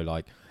saying,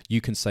 like, you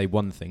can say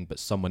one thing, but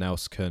someone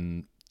else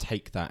can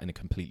take that in a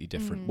completely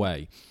different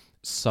way.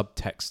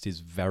 Subtext is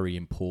very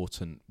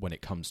important when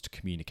it comes to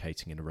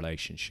communicating in a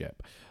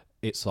relationship.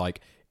 It's like,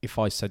 if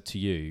I said to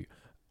you,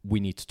 we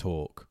need to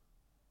talk,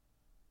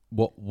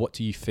 what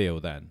do you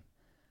feel then?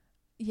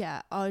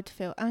 yeah, I'd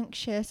feel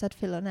anxious. I'd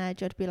feel on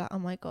edge. I'd be like, oh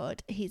my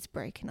God, he's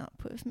breaking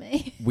up with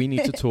me. We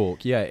need to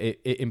talk. Yeah,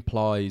 it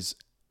implies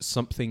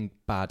something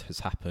bad has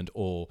happened,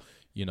 or,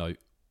 you know,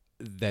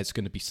 there's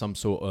going to be some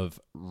sort of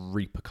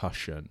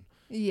repercussion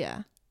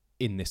Yeah.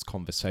 in this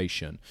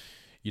conversation,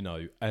 you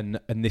know, and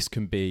this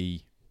can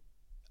be,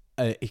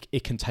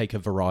 it can take a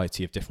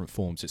variety of different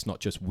forms. It's not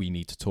just we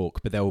need to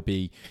talk, but there will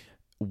be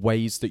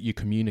ways that you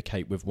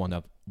communicate with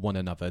one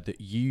another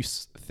that you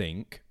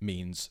think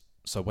means,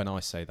 so when I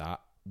say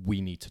that,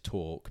 we need to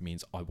talk,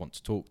 means I want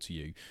to talk to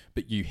you,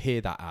 but you hear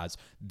that as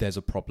there's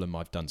a problem,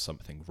 I've done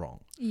something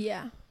wrong.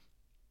 Yeah.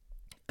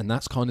 And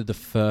that's kind of the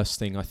first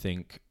thing I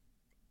think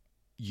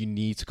you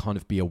need to kind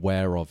of be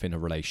aware of in a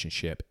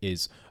relationship,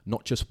 is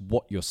not just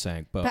what you're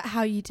saying, but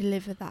how you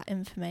deliver that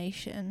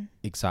information.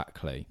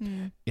 Exactly.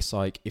 It's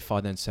like if I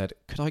then said,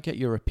 could I get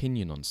your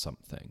opinion on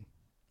something?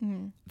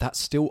 That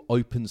still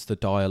opens the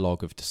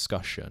dialogue of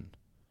discussion,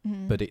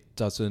 but it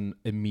doesn't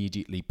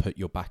immediately put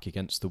your back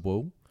against the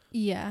wall.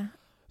 Yeah.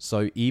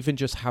 So even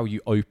just how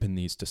you open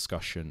these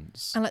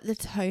discussions, And like the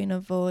tone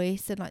of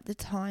voice and like the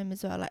time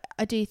as well. Like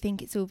I do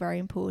think it's all very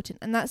important.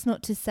 And that's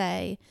not to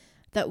say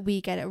that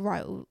we get it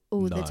right all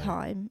the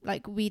time.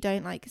 Like we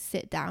don't like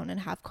sit down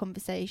and have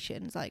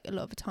conversations. Like a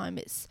lot of the time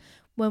it's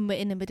when we're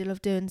in the middle of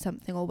doing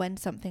something, or when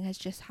something has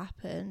just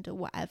happened or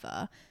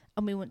whatever,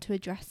 and we want to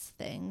address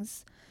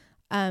things.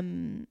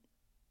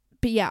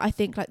 But yeah, I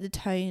think like the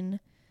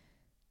tone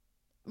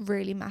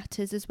really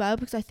matters as well,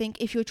 because I think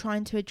if you're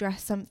trying to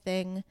address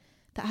something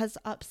that has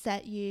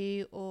upset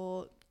you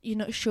or you're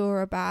not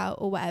sure about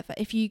or whatever,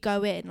 if you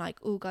go in like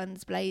all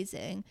guns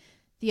blazing,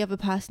 the other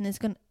person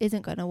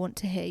isn't going to want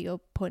to hear your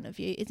point of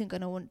view, isn't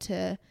going to want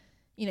to,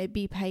 you know,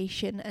 be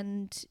patient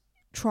and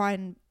try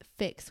and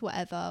fix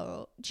whatever.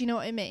 Or, do you know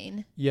what I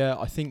mean? Yeah,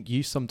 I think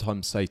you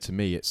sometimes say to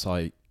me, it's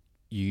like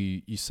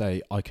you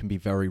say, I can be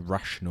very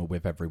rational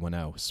with everyone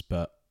else,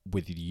 but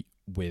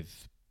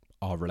with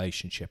our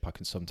relationship, I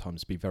can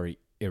sometimes be very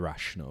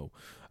irrational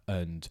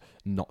and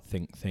not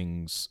think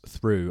things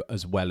through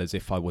as well as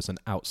if I was an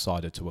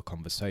outsider to a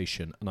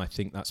conversation. And I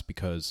think that's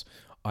because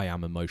I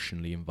am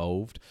emotionally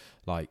involved.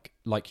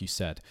 Like you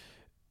said,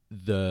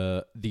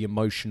 the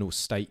emotional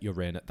state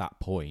you're in at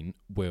that point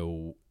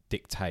will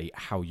dictate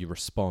how you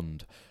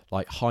respond.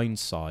 Like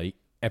hindsight,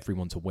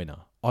 everyone's a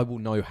winner. I will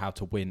know how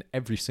to win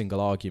every single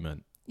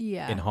argument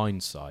in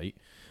hindsight,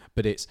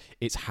 but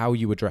it's how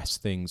you address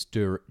things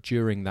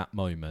during that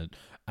moment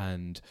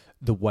and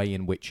the way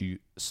in which you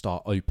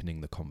start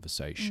opening the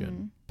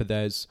conversation. But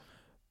there's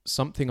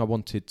something I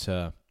wanted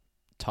to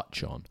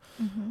touch on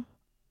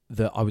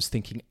that I was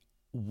thinking,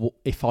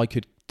 if I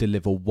could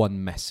deliver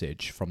one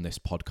message from this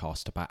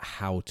podcast about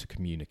how to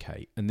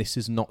communicate, and this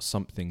is not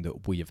something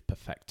that we have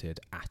perfected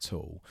at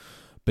all,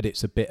 but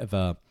it's a bit of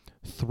a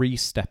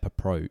 3-step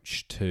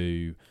approach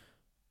to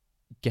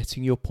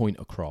getting your point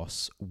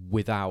across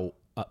without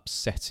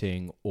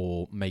upsetting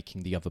or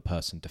making the other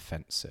person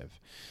defensive.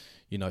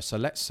 You know, so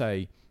let's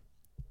say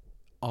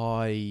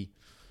I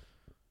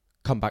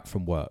come back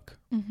from work,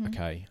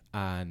 okay,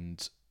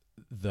 and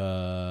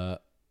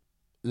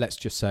let's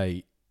just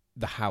say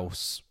the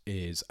house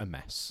is a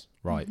mess,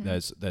 right?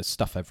 There's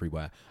stuff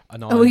everywhere.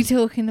 And are we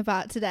talking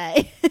about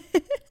today?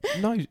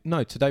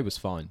 No, today was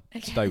fine.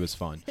 Okay. Today was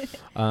fine.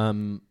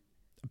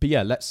 But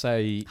yeah, let's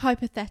say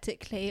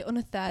hypothetically on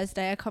a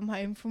Thursday I come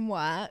home from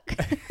work.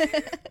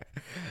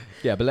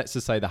 Yeah, but let's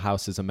just say the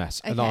house is a mess,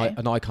 okay.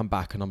 and I come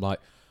back and I'm like,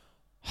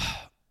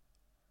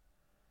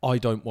 I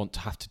don't want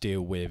to have to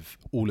deal with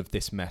all of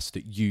this mess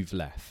that you've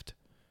left.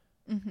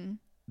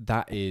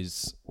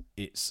 There's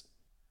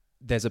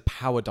a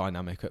power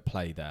dynamic at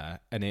play there,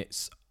 and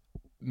it's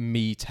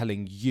me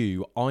telling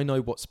you, I know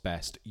what's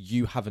best,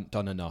 you haven't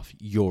done enough,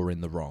 you're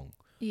in the wrong.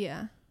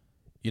 Yeah.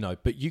 You know,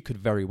 but you could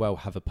very well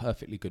have a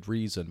perfectly good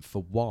reason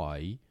for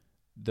why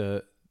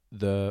the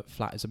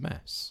flat is a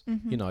mess.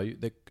 You know,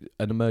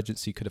 an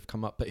emergency could have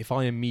come up, but if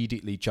I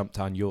immediately jump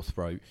down your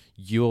throat,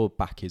 your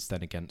back is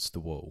then against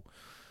the wall.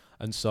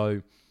 And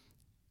so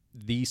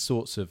these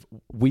sorts of,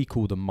 we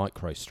call them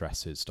micro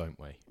stresses, don't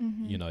we?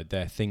 You know,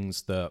 they're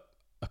things that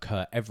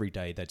occur every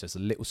day. They're just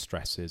little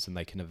stresses, and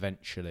they can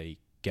eventually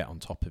get on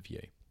top of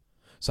you.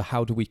 So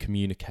how do we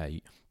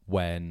communicate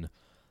when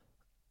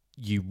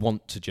you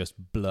want to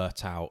just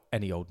blurt out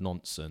any old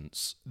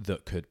nonsense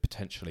that could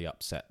potentially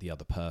upset the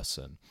other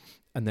person?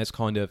 And there's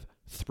kind of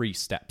 3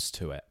 steps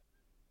to it.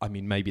 I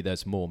mean, maybe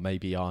there's more.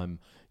 Maybe I'm,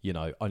 you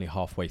know, only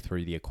halfway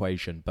through the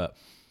equation, but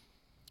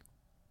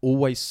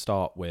always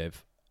start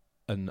with,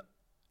 and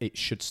it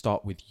should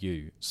start with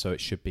you. So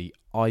it should be,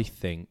 I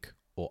think,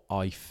 or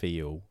I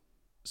feel,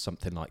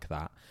 something like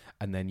that.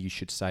 And then you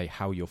should say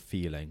how you're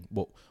feeling,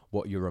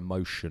 what your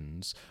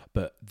emotions,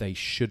 but they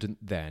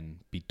shouldn't then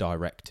be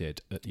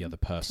directed at the other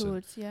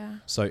person.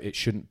 So it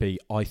shouldn't be,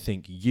 I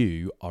think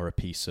you are a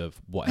piece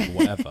of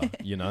whatever,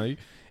 you know?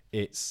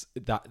 It's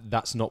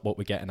that's not what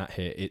we're getting at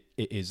here. It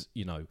is,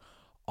 you know,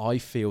 I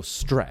feel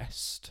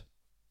stressed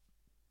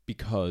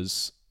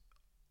because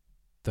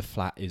the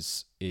flat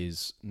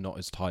is not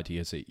as tidy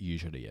as it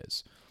usually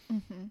is.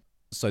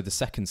 So the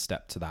second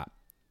step to that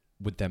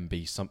would then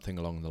be something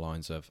along the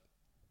lines of,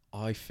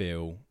 I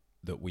feel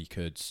that we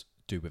could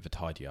do with a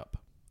tidy up.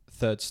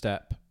 Third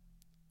step,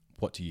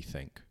 what do you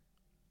think?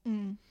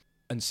 And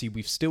see,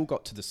 we've still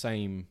got to the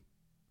same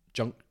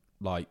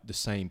the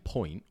same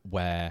point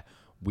where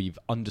we've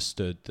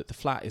understood that the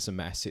flat is a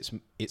mess.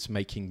 It's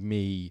making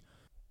me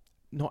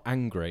not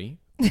angry,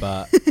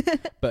 but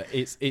but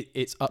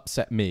it's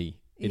upset me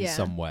in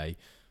some way.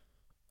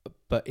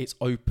 But it's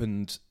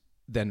opened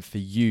then for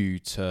you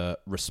to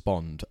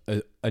respond,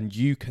 and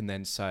you can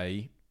then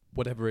say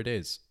whatever it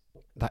is.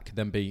 That could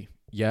then be,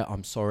 yeah,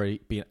 I'm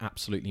sorry, being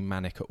absolutely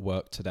manic at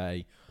work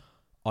today.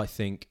 I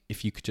think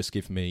if you could just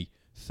give me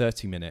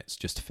 30 minutes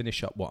just to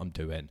finish up what I'm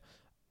doing,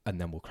 and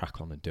then we'll crack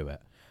on and do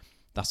it.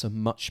 That's a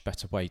much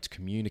better way to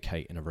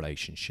communicate in a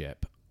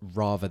relationship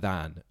rather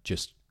than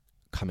just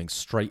coming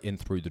straight in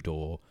through the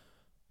door,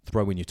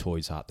 throwing your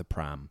toys out the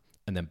pram,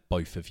 and then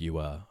both of you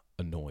are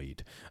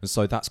annoyed. And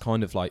so that's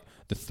kind of like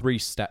the 3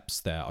 steps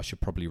there. I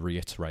should probably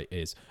reiterate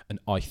is an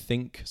I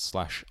think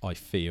 / I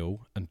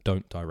feel, and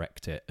don't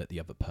direct it at the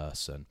other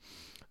person.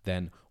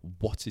 Then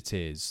what it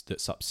is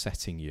that's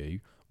upsetting you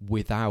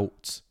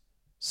without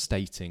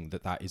stating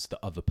that is the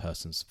other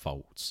person's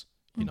fault.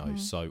 You know,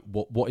 so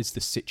what is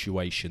the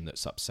situation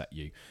that's upset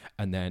you?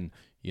 And then,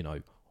 you know,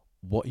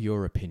 what are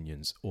your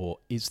opinions? Or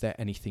is there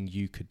anything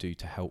you could do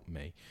to help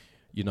me?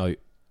 You know,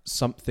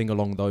 something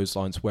along those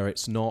lines where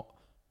it's not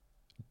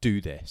do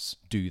this,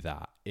 do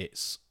that.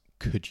 It's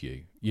could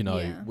you? You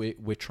know,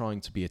 we're trying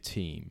to be a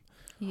team.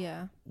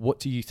 Yeah. What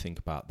do you think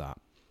about that?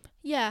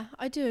 Yeah,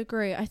 I do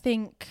agree. I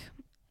think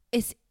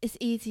it's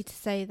easy to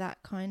say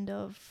that kind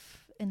of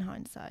in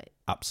hindsight.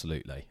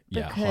 Absolutely.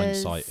 Yeah, Because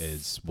hindsight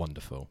is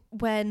wonderful.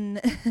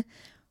 When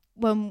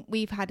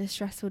we've had a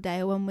stressful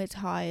day or when we're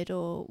tired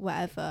or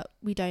whatever,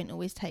 we don't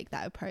always take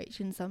that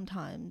approach, and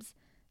sometimes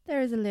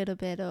there is a little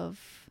bit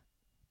of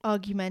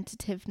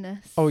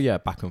argumentativeness. Oh yeah,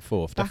 back and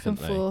forth, back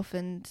definitely. and forth,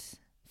 and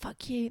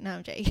fuck you. No,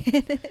 I'm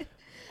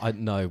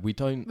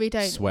joking. We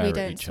don't swear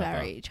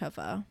at each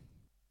other.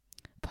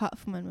 Apart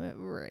from when we're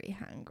really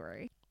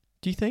hangry.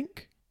 Do you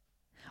think?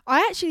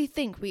 I actually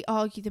think we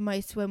argue the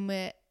most when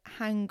we're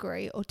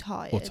hangry or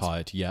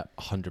tired. Yeah,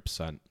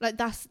 100%. Like,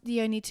 that's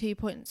the only 2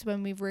 points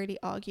when we really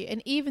argue.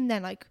 And even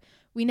then, like,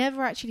 we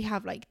never actually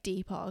have, like,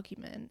 deep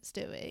arguments,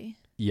 do we?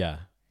 Yeah.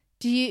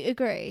 Do you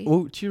agree?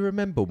 Well, do you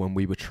remember when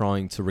we were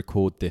trying to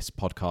record this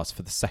podcast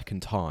for the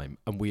second time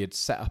and we had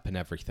set up and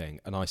everything,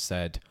 and I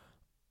said,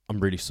 I'm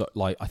really sorry,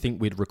 like, I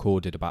think we'd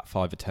recorded about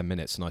 5 or 10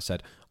 minutes, and I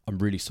said, I'm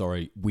really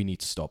sorry, we need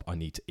to stop, I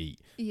need to eat,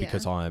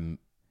 because I'm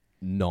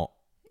not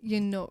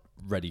You're not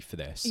ready for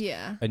this.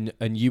 Yeah.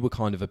 And you were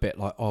kind of a bit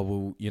like, oh,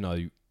 well, you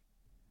know,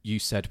 you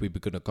said we were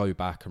going to go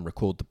back and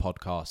record the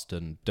podcast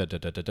and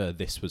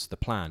this was the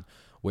plan,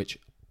 which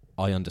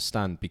I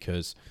understand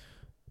because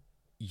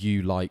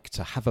you like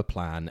to have a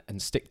plan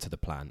and stick to the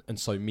plan. And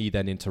so me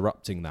then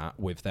interrupting that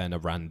with then a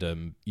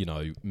random, you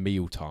know,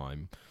 meal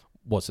time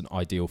wasn't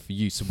ideal for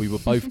you. So we were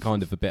both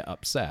kind of a bit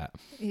upset.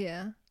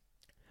 Yeah.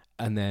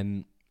 And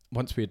then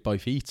once we had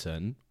both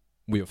eaten,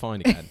 we were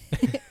fine again.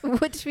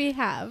 What did we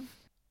have?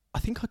 I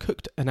think I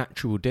cooked an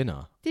actual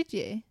dinner. Did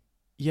you?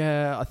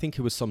 Yeah, I think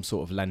it was some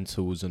sort of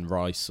lentils and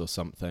rice or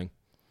something.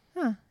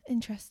 Huh,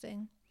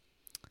 interesting.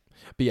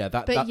 But yeah,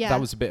 that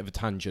was a bit of a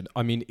tangent.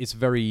 I mean, it's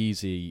very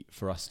easy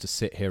for us to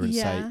sit here and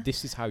say,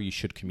 this is how you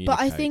should communicate.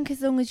 But I think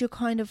as long as you're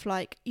kind of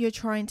like, you're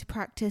trying to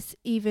practice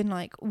even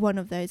like one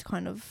of those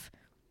kind of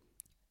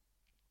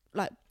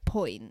like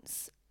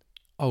points.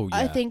 Oh, yeah.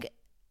 I think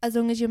as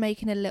long as you're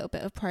making a little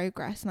bit of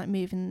progress and like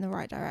moving in the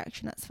right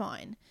direction, that's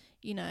fine,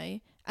 you know,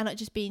 and like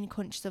just being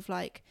conscious of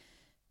like,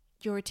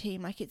 you're a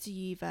team, like it's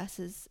you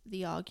versus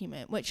the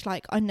argument, which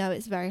like I know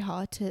it's very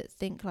hard to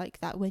think like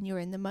that when you're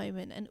in the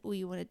moment and all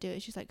you want to do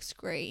is just like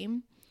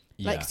scream.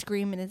 Yeah. Like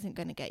screaming isn't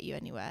going to get you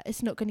anywhere.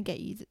 It's not going to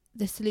get you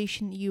the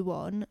solution you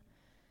want.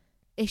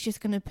 It's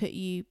just going to put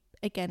you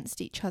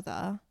against each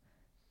other,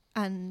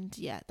 and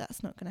yeah,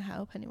 that's not going to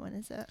help anyone,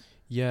 is it?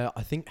 Yeah,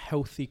 I think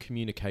healthy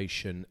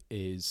communication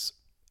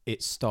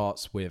it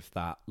starts with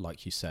that,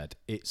 like you said,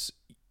 it's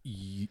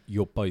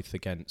you're both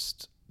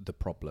against the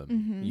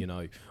problem, you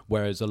know,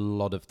 whereas a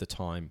lot of the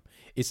time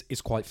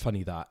it's quite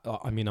funny that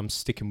I mean, I'm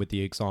sticking with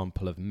the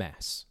example of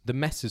mess. The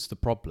mess is the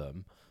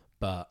problem,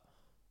 but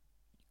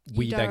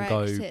we then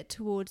go it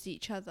towards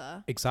each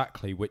other.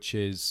 Exactly, which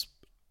is,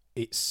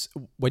 it's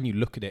when you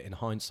look at it in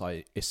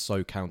hindsight, it's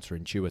so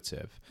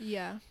counterintuitive.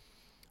 Yeah.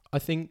 I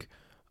think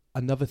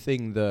another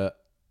thing that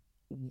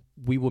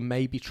we were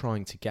maybe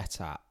trying to get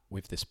at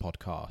with this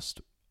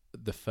podcast,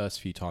 the first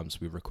few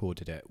times we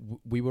recorded it,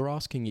 we were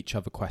asking each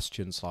other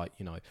questions like,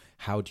 you know,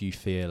 how do you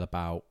feel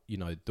about, you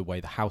know, the way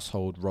the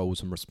household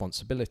roles and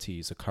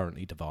responsibilities are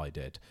currently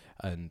divided,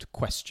 and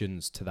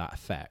questions to that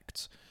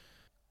effect,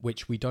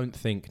 which we don't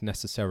think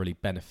necessarily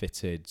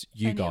benefited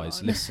you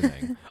guys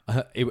listening.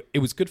 It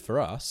was good for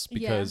us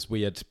because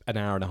we had an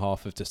hour and a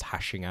half of just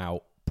hashing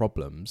out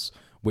problems,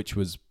 which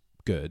was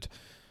good.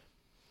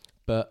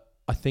 But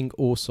I think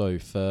also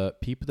for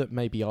people that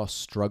maybe are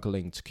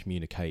struggling to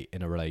communicate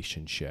in a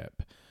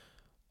relationship,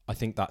 I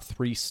think that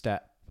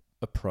 3-step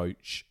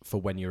approach for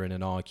when you're in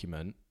an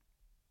argument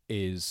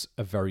is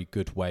a very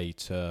good way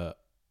to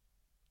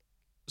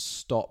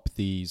stop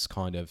these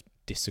kind of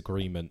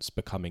disagreements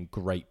becoming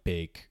great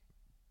big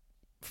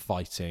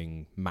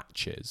fighting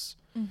matches.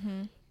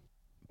 Mm-hmm.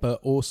 But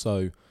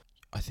also,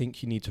 I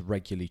think you need to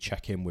regularly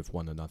check in with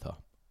one another.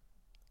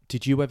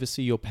 Did you ever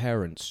see your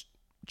parents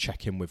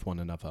check in with one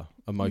another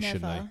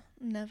emotionally?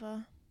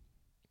 Never.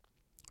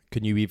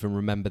 Can you even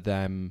remember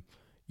them,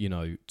 you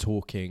know,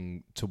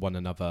 talking to one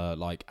another,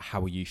 like,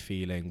 how are you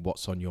feeling?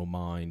 What's on your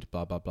mind?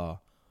 Blah, blah, blah.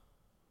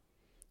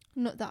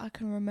 Not that I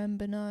can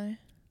remember, no.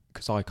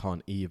 Because I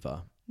can't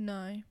either.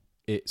 No.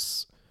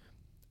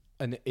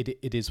 And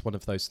it is one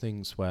of those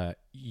things where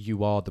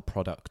you are the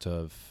product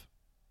of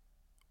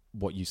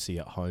what you see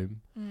at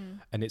home.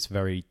 And it's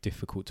very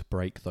difficult to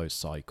break those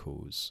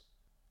cycles.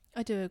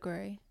 I do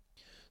agree.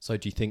 So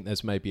do you think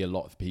there's maybe a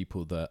lot of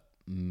people that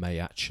may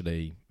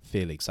actually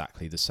feel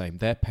exactly the same?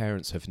 Their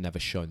parents have never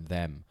shown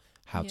them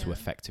how to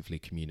effectively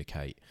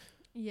communicate.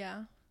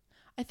 Yeah.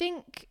 I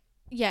think,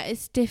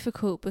 it's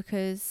difficult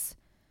because,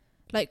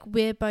 like,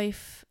 we're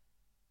both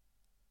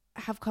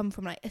have come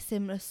from, like, a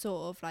similar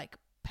sort of, like,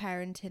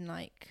 parenting,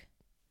 like...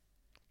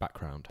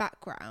 Background.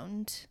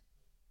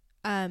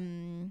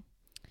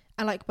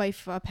 And, like, both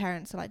of our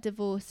parents are, like,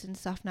 divorced and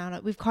stuff now.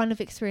 Like, we've kind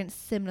of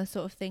experienced similar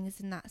sort of things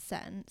in that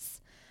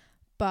sense.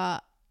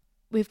 But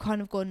we've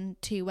kind of gone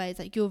two ways.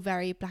 Like, you're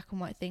very black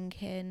and white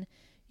thinking.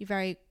 You're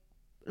very,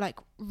 like,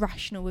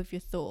 rational with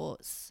your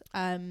thoughts.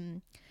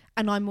 And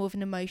I'm more of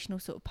an emotional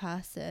sort of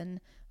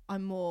person.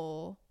 I'm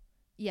more,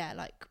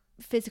 like,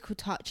 physical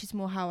touch is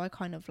more how I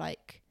kind of,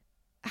 like,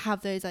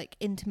 have those, like,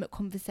 intimate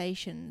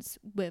conversations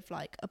with,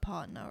 like, a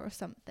partner or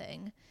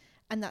something.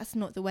 And that's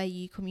not the way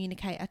you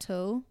communicate at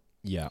all.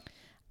 Yeah.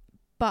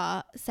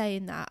 But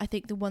saying that, I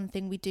think the one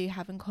thing we do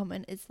have in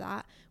common is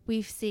that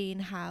we've seen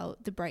how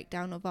the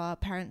breakdown of our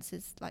parents'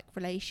 like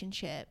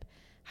relationship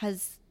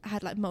has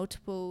had like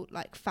multiple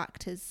like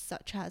factors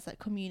such as like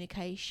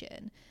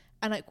communication,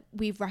 and like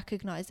we've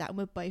recognized that and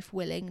we're both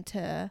willing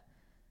to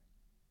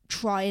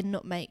try and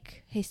not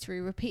make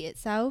history repeat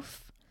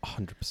itself.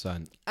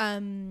 100%.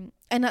 And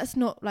that's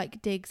not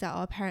like digs at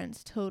our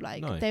parents at all.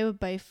 Like they were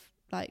both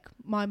like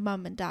my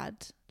mum and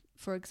dad.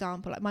 For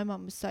example, like my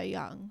mum was so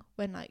young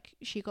when like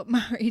she got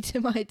married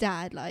to my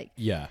dad. Like,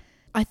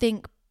 I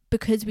think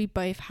because we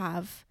both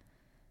have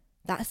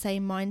that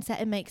same mindset,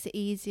 it makes it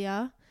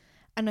easier.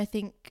 And I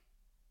think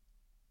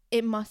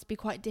it must be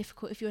quite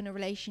difficult if you're in a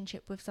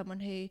relationship with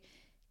someone who,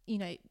 you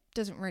know,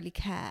 doesn't really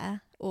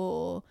care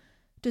or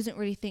doesn't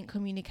really think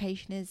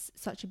communication is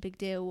such a big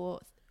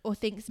deal or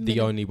thinks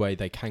the only way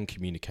they can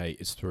communicate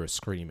is through a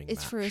screaming match.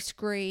 Through a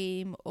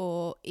scream,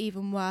 or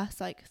even worse,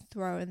 like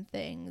throwing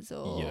things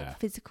or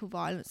physical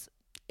violence.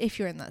 If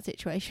you're in that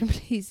situation,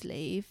 please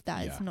leave.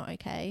 That is not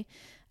okay.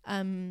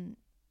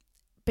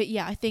 But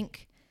yeah, I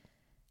think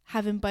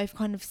having both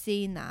kind of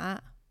seen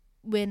that,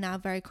 we're now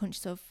very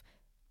conscious of,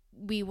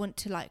 we want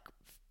to like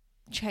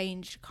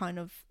change kind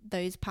of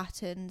those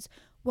patterns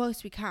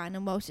whilst we can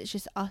and whilst it's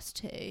just us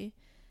two.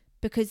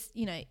 Because,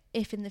 you know,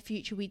 if in the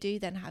future we do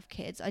then have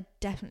kids, I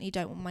definitely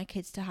don't want my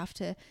kids to have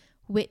to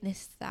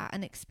witness that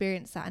and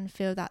experience that and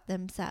feel that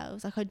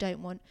themselves. Like, I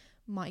don't want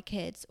my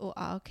kids or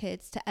our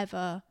kids to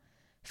ever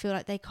feel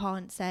like they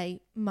can't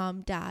say,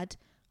 Mum, Dad,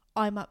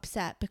 I'm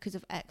upset because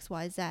of X,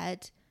 Y,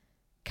 Z.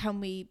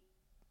 Can we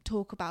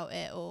talk about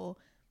it? Or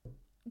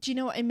do you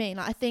know what I mean?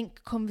 Like, I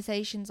think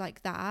conversations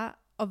like that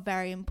are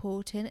very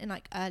important in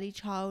like early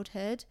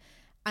childhood.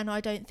 And I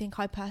don't think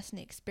I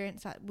personally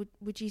experienced that.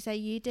 Would you say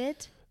you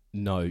did?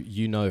 No,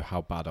 you know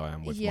how bad I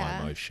am with my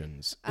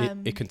emotions.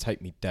 It can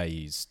take me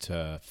days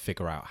to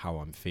figure out how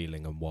I'm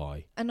feeling and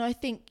why. And I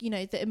think, you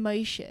know, the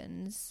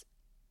emotions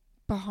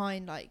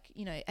behind like,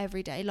 you know,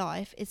 everyday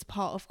life is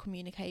part of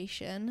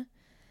communication.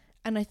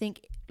 And I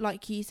think,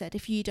 like you said,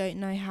 if you don't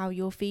know how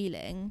you're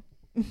feeling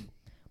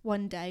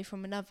one day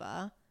from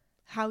another,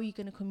 how are you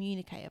going to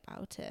communicate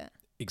about it?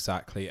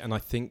 Exactly. And I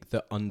think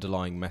the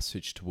underlying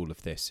message to all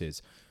of this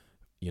is,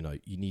 you know,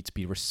 you need to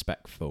be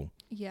respectful.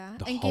 Yeah,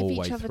 and give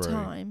each other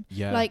time.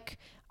 Yeah. Like,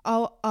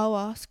 I'll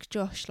ask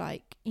Josh,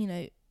 like, you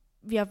know,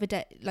 the other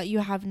day, like, you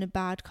were having a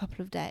bad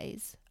couple of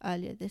days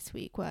earlier this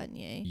week, weren't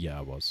you? Yeah,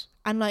 I was.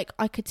 And, like,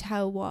 I could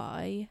tell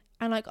why.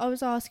 And, like, I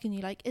was asking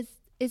you, like,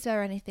 is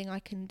there anything I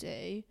can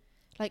do?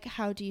 Like,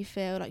 how do you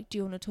feel? Like, do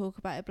you want to talk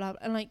about it? Blah, blah.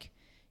 And, like,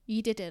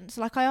 you didn't.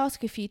 So, like, I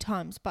ask a few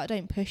times, but I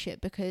don't push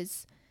it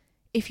because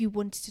if you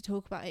wanted to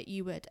talk about it,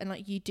 you would. And,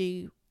 like, you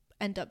do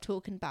end up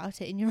talking about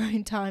it in your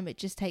own time. It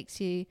just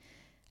takes you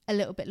a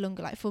little bit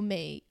longer. Like for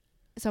me,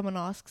 someone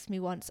asks me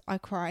once, I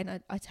cry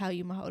and I tell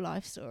you my whole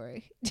life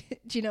story.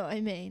 Do you know what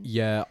I mean?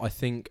 Yeah, I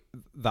think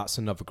that's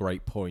another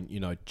great point. You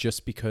know,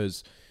 just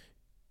because,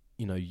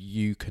 you know,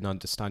 you can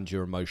understand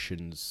your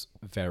emotions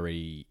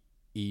very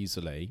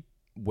easily,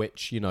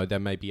 which, you know, there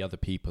may be other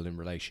people in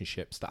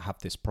relationships that have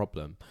this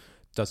problem,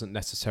 doesn't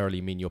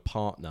necessarily mean your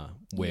partner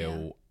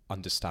will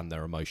understand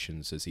their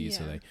emotions as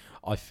easily.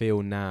 I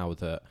feel now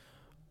that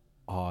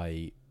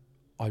I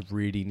I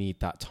really need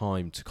that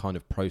time to kind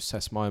of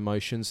process my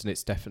emotions, and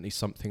it's definitely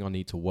something I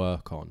need to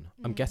work on.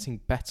 I'm getting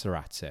better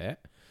at it,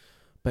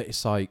 but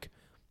it's like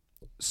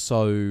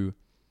so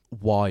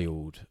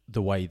wild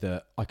the way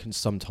that I can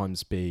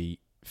sometimes be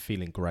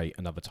feeling great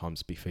and other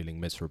times be feeling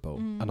miserable,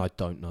 and I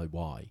don't know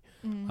why.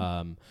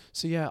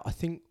 So yeah, I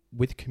think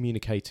with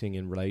communicating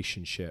in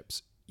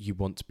relationships, you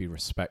want to be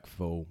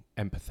respectful,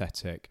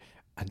 empathetic,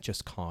 and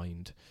just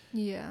kind.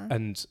 Yeah.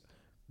 And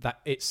that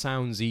it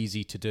sounds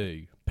easy to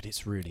do, but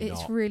it's really not.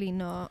 It's really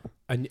not.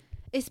 And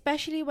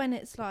especially when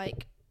it's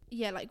like,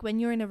 yeah, like when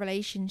you're in a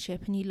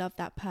relationship and you love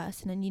that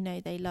person and you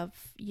know they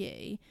love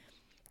you,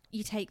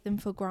 you take them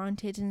for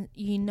granted, and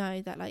you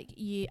know that like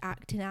you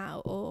acting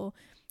out or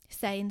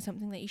saying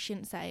something that you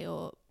shouldn't say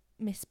or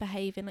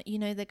misbehaving, like you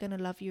know they're gonna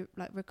love you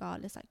like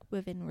regardless, like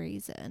within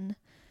reason.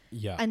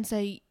 yeah. And so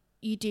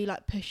you do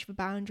like push for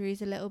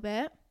boundaries a little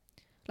bit,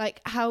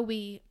 like how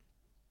we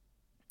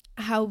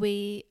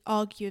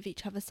argue with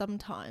each other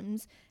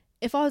sometimes.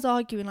 If I was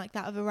arguing like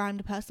that with a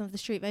random person off the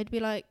street, they'd be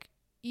like,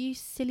 you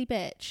silly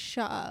bitch,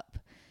 shut up.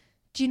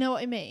 Do you know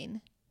what I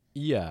mean?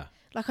 Yeah.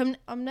 Like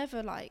I'm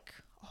never like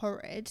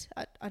horrid,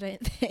 I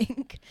don't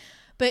think,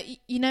 but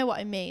you know what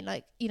I mean,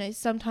 like, you know,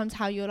 sometimes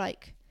how you're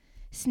like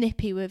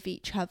snippy with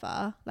each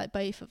other, like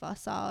both of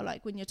us are,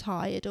 like when you're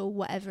tired or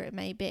whatever it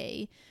may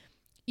be,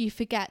 you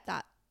forget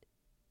that,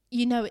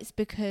 you know, it's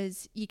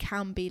because you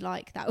can be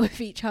like that with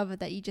each other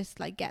that you just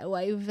like get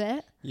away with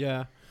it.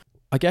 Yeah.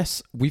 I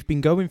guess we've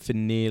been going for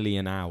nearly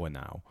an hour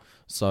now,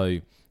 so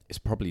it's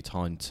probably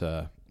time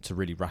to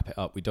really wrap it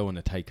up. We don't want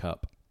to take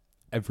up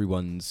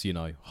everyone's, you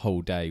know,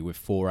 whole day with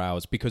 4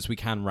 hours, because we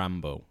can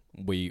ramble.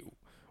 We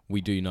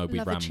do know we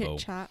Love ramble. a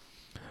chit chat.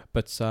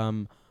 But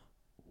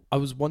I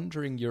was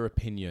wondering your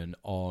opinion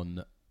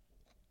on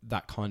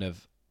that kind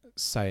of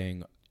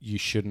saying you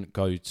shouldn't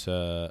go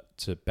to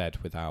bed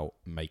without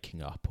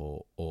making up,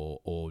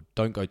 or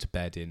don't go to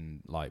bed in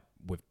like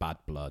with bad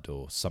blood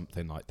or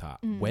something like that.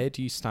 Where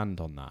do you stand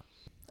on that?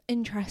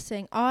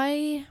 Interesting.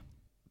 I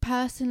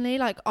personally,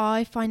 like,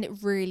 I find it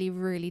really,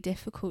 really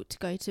difficult to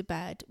go to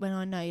bed when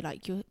I know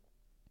like you're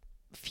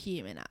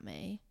fuming at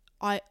me.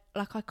 I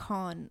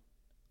can't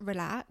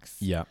relax.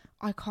 Yeah.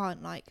 I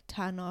can't like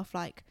turn off.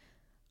 Like,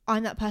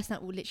 I'm that person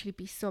that will literally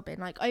be sobbing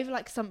like over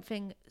like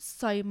something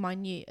so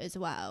minute as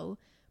well,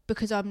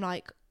 because I'm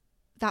like,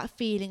 that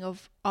feeling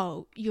of,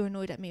 oh, you're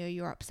annoyed at me or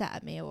you're upset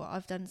at me or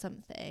I've done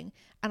something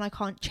and I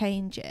can't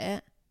change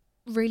it,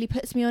 really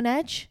puts me on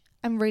edge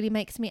and really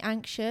makes me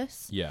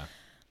anxious. Yeah.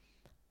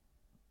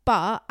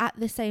 But at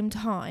the same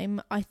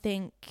time, I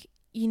think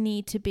you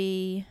need to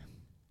be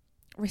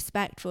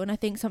respectful. And I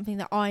think something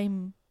that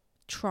I'm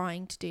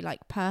trying to do,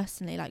 like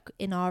personally, like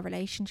in our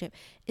relationship,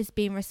 is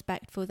being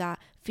respectful that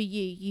for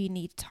you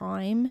need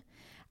time.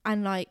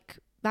 And like,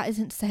 that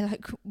isn't to say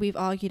like we've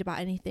argued about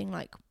anything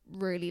like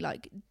really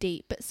like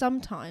deep, but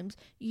sometimes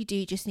you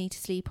do just need to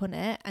sleep on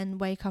it and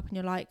wake up and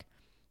you're like,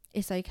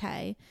 it's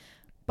okay.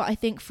 But I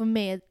think for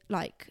me,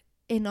 like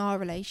in our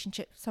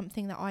relationship,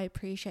 something that I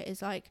appreciate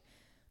is like,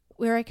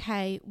 we're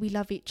okay, we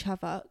love each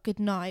other, good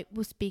night,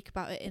 we'll speak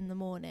about it in the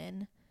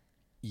morning.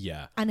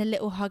 Yeah. And a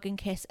little hug and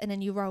kiss, and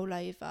then you roll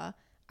over,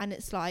 and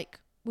it's like,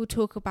 we'll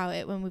talk about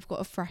it when we've got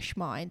a fresh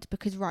mind,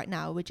 because right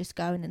now we're just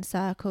going in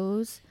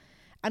circles.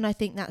 And I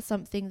think that's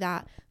something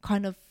that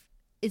kind of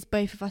is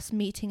both of us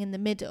meeting in the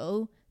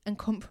middle and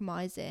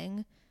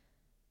compromising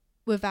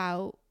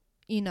without,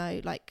 you know,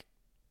 like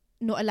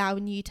not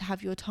allowing you to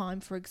have your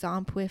time, for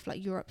example, if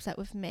like you're upset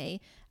with me,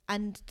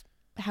 and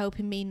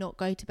helping me not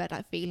go to bed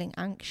like feeling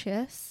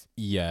anxious.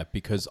 Yeah,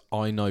 because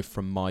I know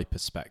from my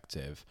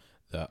perspective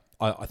that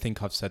I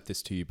think I've said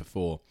this to you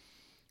before.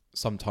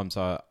 Sometimes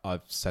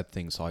I've said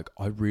things like,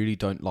 I really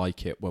don't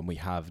like it when we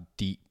have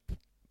deep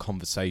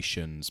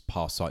conversations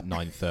past like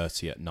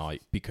 9:30 at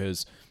night,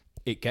 because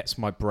it gets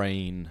my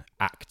brain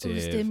active,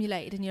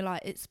 stimulated, and you're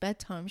like, it's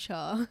bedtime,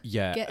 Shah.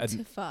 Yeah, get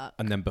to fuck.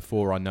 And then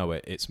before I know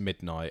it, it's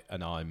midnight,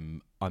 and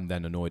I'm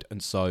then annoyed.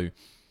 And so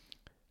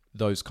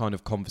those kind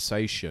of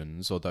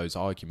conversations or those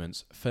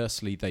arguments,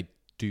 firstly, they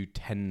do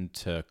tend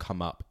to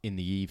come up in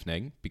the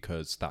evening,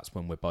 because that's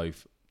when we're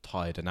both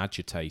tired and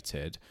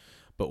agitated.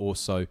 But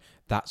also,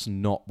 that's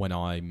not when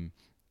I'm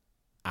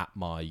at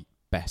my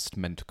best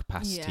mental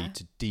capacity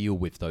to deal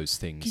with those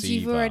things, because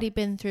you've already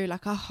been through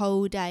like a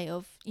whole day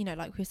of, you know,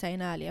 like we were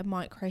saying earlier,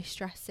 micro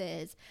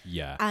stresses,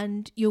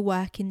 and your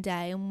working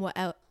day and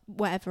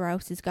whatever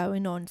else is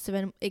going on. So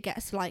when it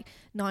gets to like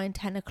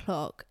 9-10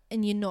 o'clock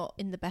and you're not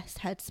in the best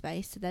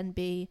headspace to then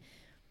be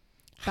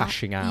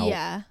hashing out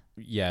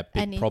big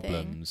anything.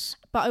 Problems.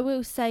 But I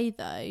will say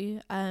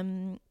though,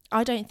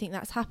 I don't think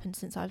that's happened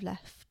since I've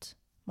left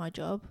my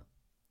job.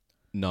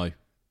 No.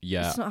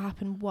 Yeah. It's not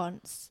happened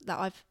once that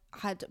I've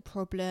had a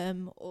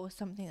problem or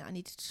something that I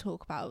needed to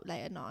talk about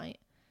late at night.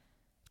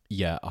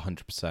 Yeah,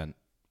 100%.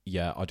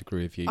 Yeah, I'd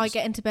agree with you. I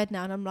get into bed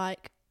now and I'm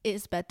like,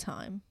 it's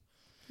bedtime.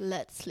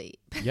 Let's sleep.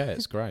 Yeah,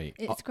 it's great.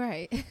 It's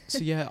great. So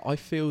yeah, I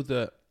feel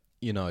that,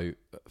 you know,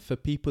 for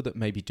people that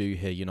maybe do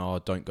hear, you know, I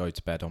don't go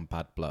to bed on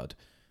bad blood,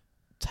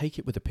 take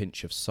it with a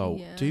pinch of salt.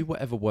 Yeah. Do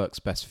whatever works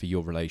best for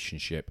your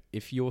relationship.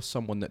 If you're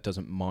someone that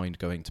doesn't mind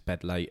going to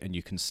bed late and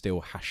you can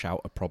still hash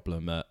out a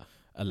problem at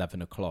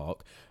 11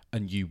 o'clock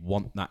and you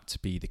want that to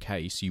be the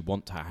case, you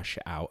want to hash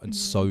it out, and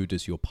so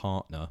does your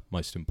partner,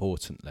 most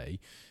importantly,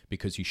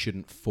 because you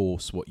shouldn't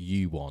force what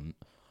you want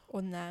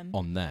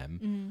on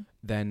them,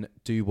 then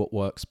do what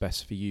works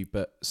best for you.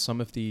 But some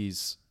of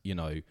these, you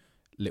know,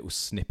 little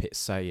snippet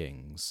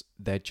sayings,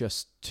 they're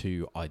just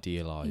too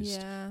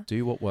idealized. Yeah.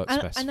 Do what works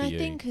best for you. And I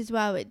think as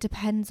well, it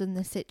depends on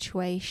the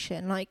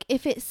situation. Like,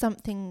 if it's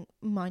something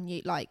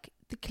minute, like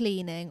the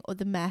cleaning or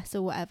the mess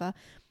or whatever,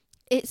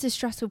 it's a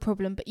stressful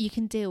problem, but you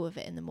can deal with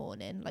it in the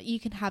morning. Like, you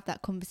can have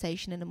that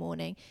conversation in the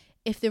morning.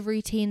 If the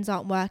routines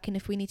aren't working,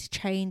 if we need to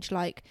change,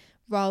 like,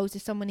 roles,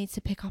 if someone needs to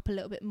pick up a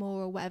little bit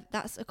more or whatever,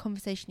 that's a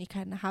conversation you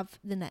can have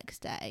the next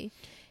day.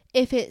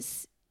 If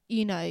it's,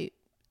 you know,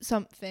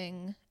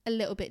 something a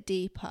little bit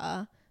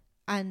deeper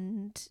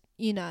and,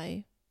 you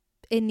know,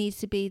 it needs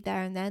to be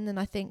there and then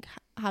I think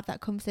have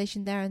that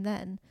conversation there and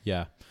then.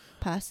 Yeah.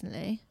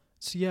 Personally.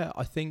 So yeah,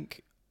 I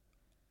think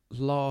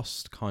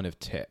last kind of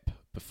tip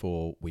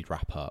before we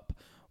wrap up,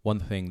 one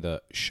thing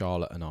that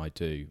Charlotte and I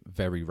do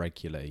very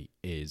regularly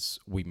is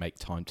we make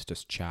time to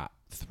just chat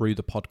through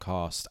the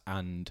podcast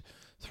and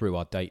through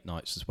our date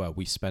nights as well.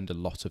 We spend a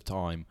lot of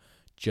time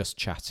just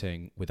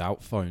chatting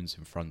without phones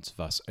in front of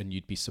us, and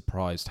you'd be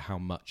surprised how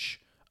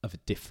much of a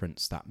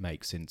difference that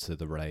makes into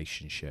the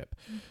relationship.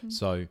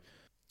 So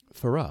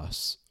for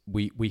us,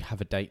 we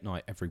have a date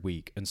night every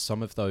week, and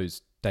some of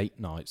those date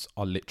nights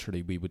are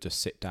literally we would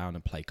just sit down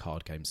and play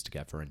card games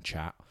together and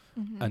chat.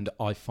 And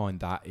I find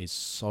that is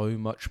so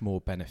much more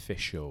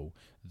beneficial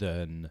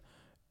than,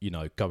 you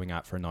know, going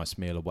out for a nice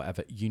meal or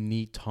whatever. You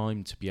need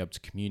time to be able to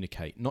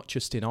communicate, not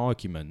just in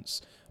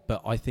arguments,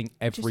 but I think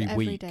every week,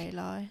 everyday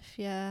life,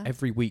 yeah.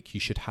 Every week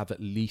you should have at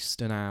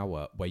least an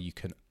hour where you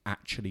can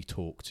actually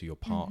talk to your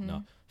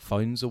partner.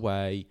 Phones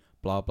away,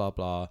 blah, blah,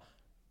 blah,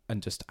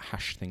 and just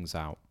hash things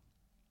out.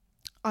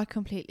 I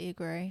completely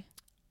agree.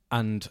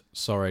 And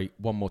sorry,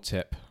 one more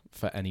tip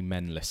for any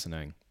men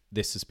listening.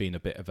 This has been a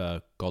bit of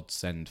a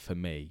godsend for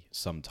me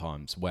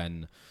sometimes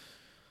when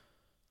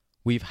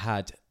we've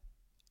had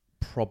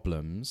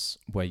problems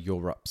where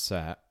you're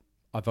upset.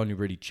 I've only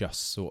really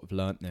just sort of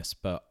learnt this,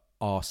 but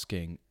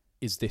asking,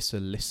 is this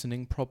a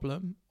listening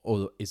problem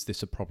or is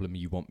this a problem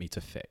you want me to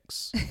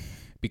fix?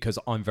 Because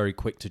I'm very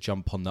quick to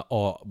jump on the,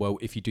 oh, well,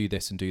 if you do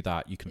this and do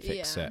that, you can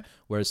fix it.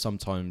 Whereas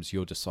sometimes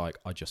you're just like,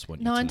 I just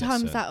want you to listen. 9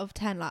 times out of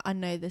 10, like, I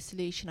know the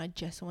solution. I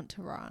just want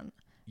to rant.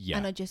 Yeah.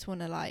 And I just want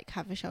to, like,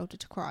 have a shoulder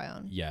to cry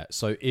on. Yeah.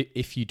 So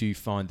if you do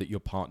find that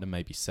your partner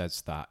maybe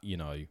says that, you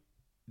know,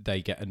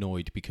 they get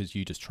annoyed because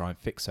you just try and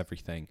fix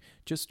everything,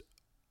 just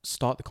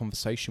start the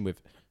conversation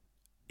with,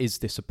 is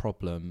this a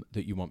problem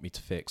that you want me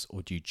to fix,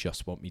 or do you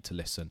just want me to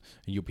listen?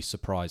 And you'll be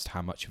surprised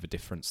how much of a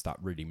difference that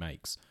really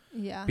makes.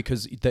 Yeah.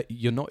 Because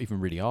you're not even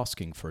really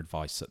asking for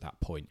advice at that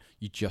point.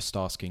 You're just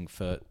asking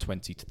for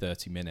 20 to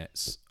 30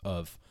 minutes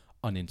of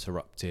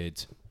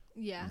uninterrupted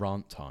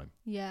rant time.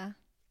 Yeah.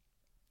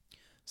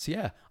 So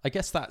yeah, I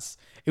guess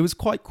it was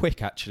quite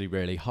quick actually,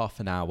 really. Half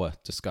an hour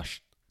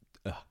discussion.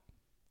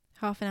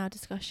 Half an hour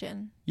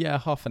discussion. Yeah,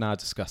 half an hour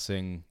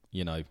discussing,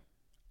 you know,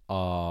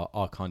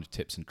 our kind of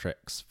tips and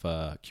tricks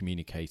for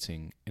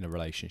communicating in a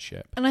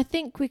relationship. And I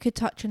think we could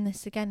touch on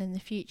this again in the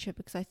future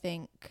because I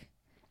think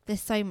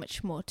there's so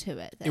much more to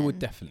it then. It would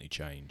definitely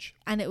change.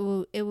 And it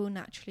will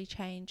naturally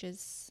change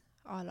as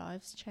our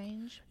lives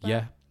change.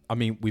 Yeah. I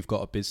mean, we've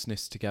got a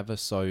business together,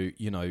 so,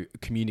 you know,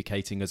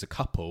 communicating as a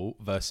couple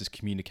versus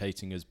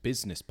communicating as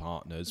business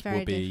partners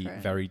will be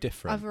very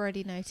different. I've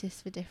already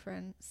noticed the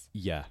difference.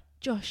 Yeah.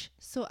 Josh,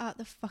 sort out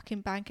the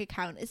fucking bank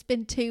account. It's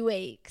been 2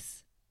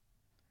 weeks.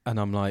 And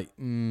I'm like,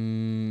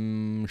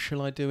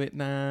 shall I do it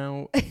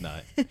now? No.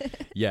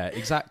 Yeah,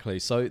 exactly.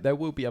 So there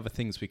will be other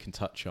things we can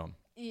touch on.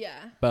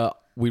 Yeah. But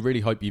we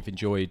really hope you've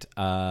enjoyed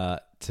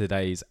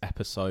today's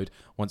episode.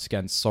 Once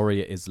again,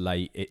 sorry it is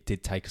late. It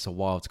did take us a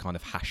while to kind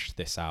of hash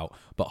this out,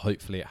 but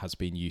hopefully it has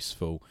been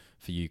useful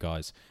for you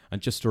guys.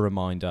 And just a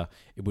reminder,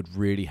 it would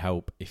really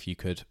help if you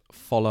could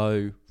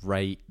follow,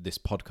 rate this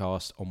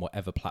podcast on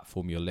whatever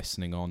platform you're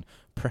listening on,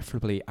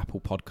 preferably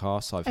Apple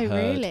Podcasts. I've heard.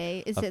 Oh,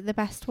 really? Is it the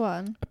best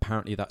one?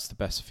 Apparently that's the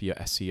best for your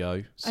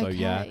SEO. So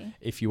yeah,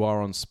 if you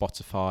are on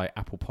Spotify,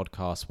 Apple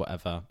Podcasts,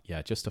 whatever,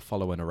 yeah, just a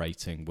follow and a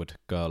rating would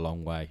go a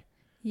long way.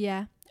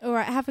 Yeah. All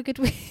right. Have a good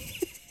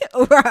week.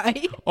 All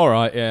right. All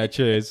right. Yeah.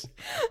 Cheers.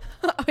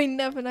 I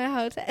never know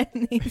how to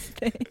end these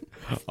things.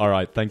 All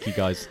right. Thank you,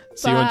 guys.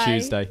 See you on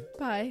Tuesday.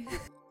 Bye.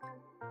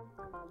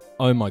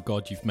 Oh my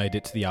God, you've made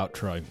it to the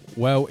outro.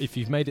 Well, if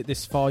you've made it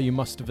this far, you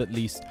must have at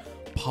least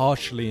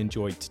partially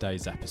enjoyed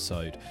today's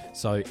episode.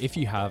 So if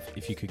you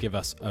could give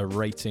us a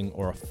rating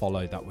or a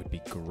follow, that would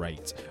be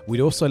great. We'd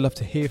also love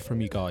to hear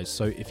from you guys.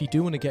 So if you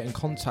do want to get in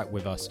contact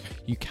with us,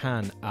 you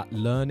can at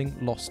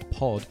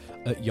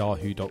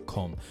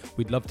learninglostpod@yahoo.com.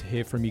 We'd love to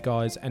hear from you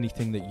guys,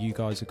 anything that you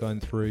guys are going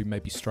through,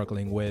 maybe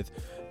struggling with,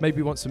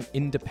 maybe want some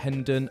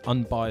independent,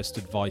 unbiased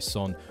advice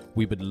on.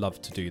 We would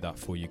love to do that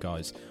for you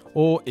guys.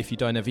 Or if you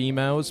don't have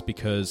emails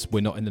because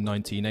we're not in the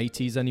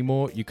 1980s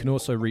anymore, you can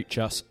also reach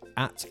us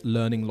at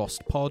Learning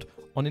Lost Pod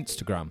on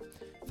Instagram.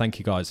 Thank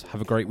you guys.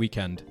 Have a great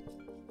weekend.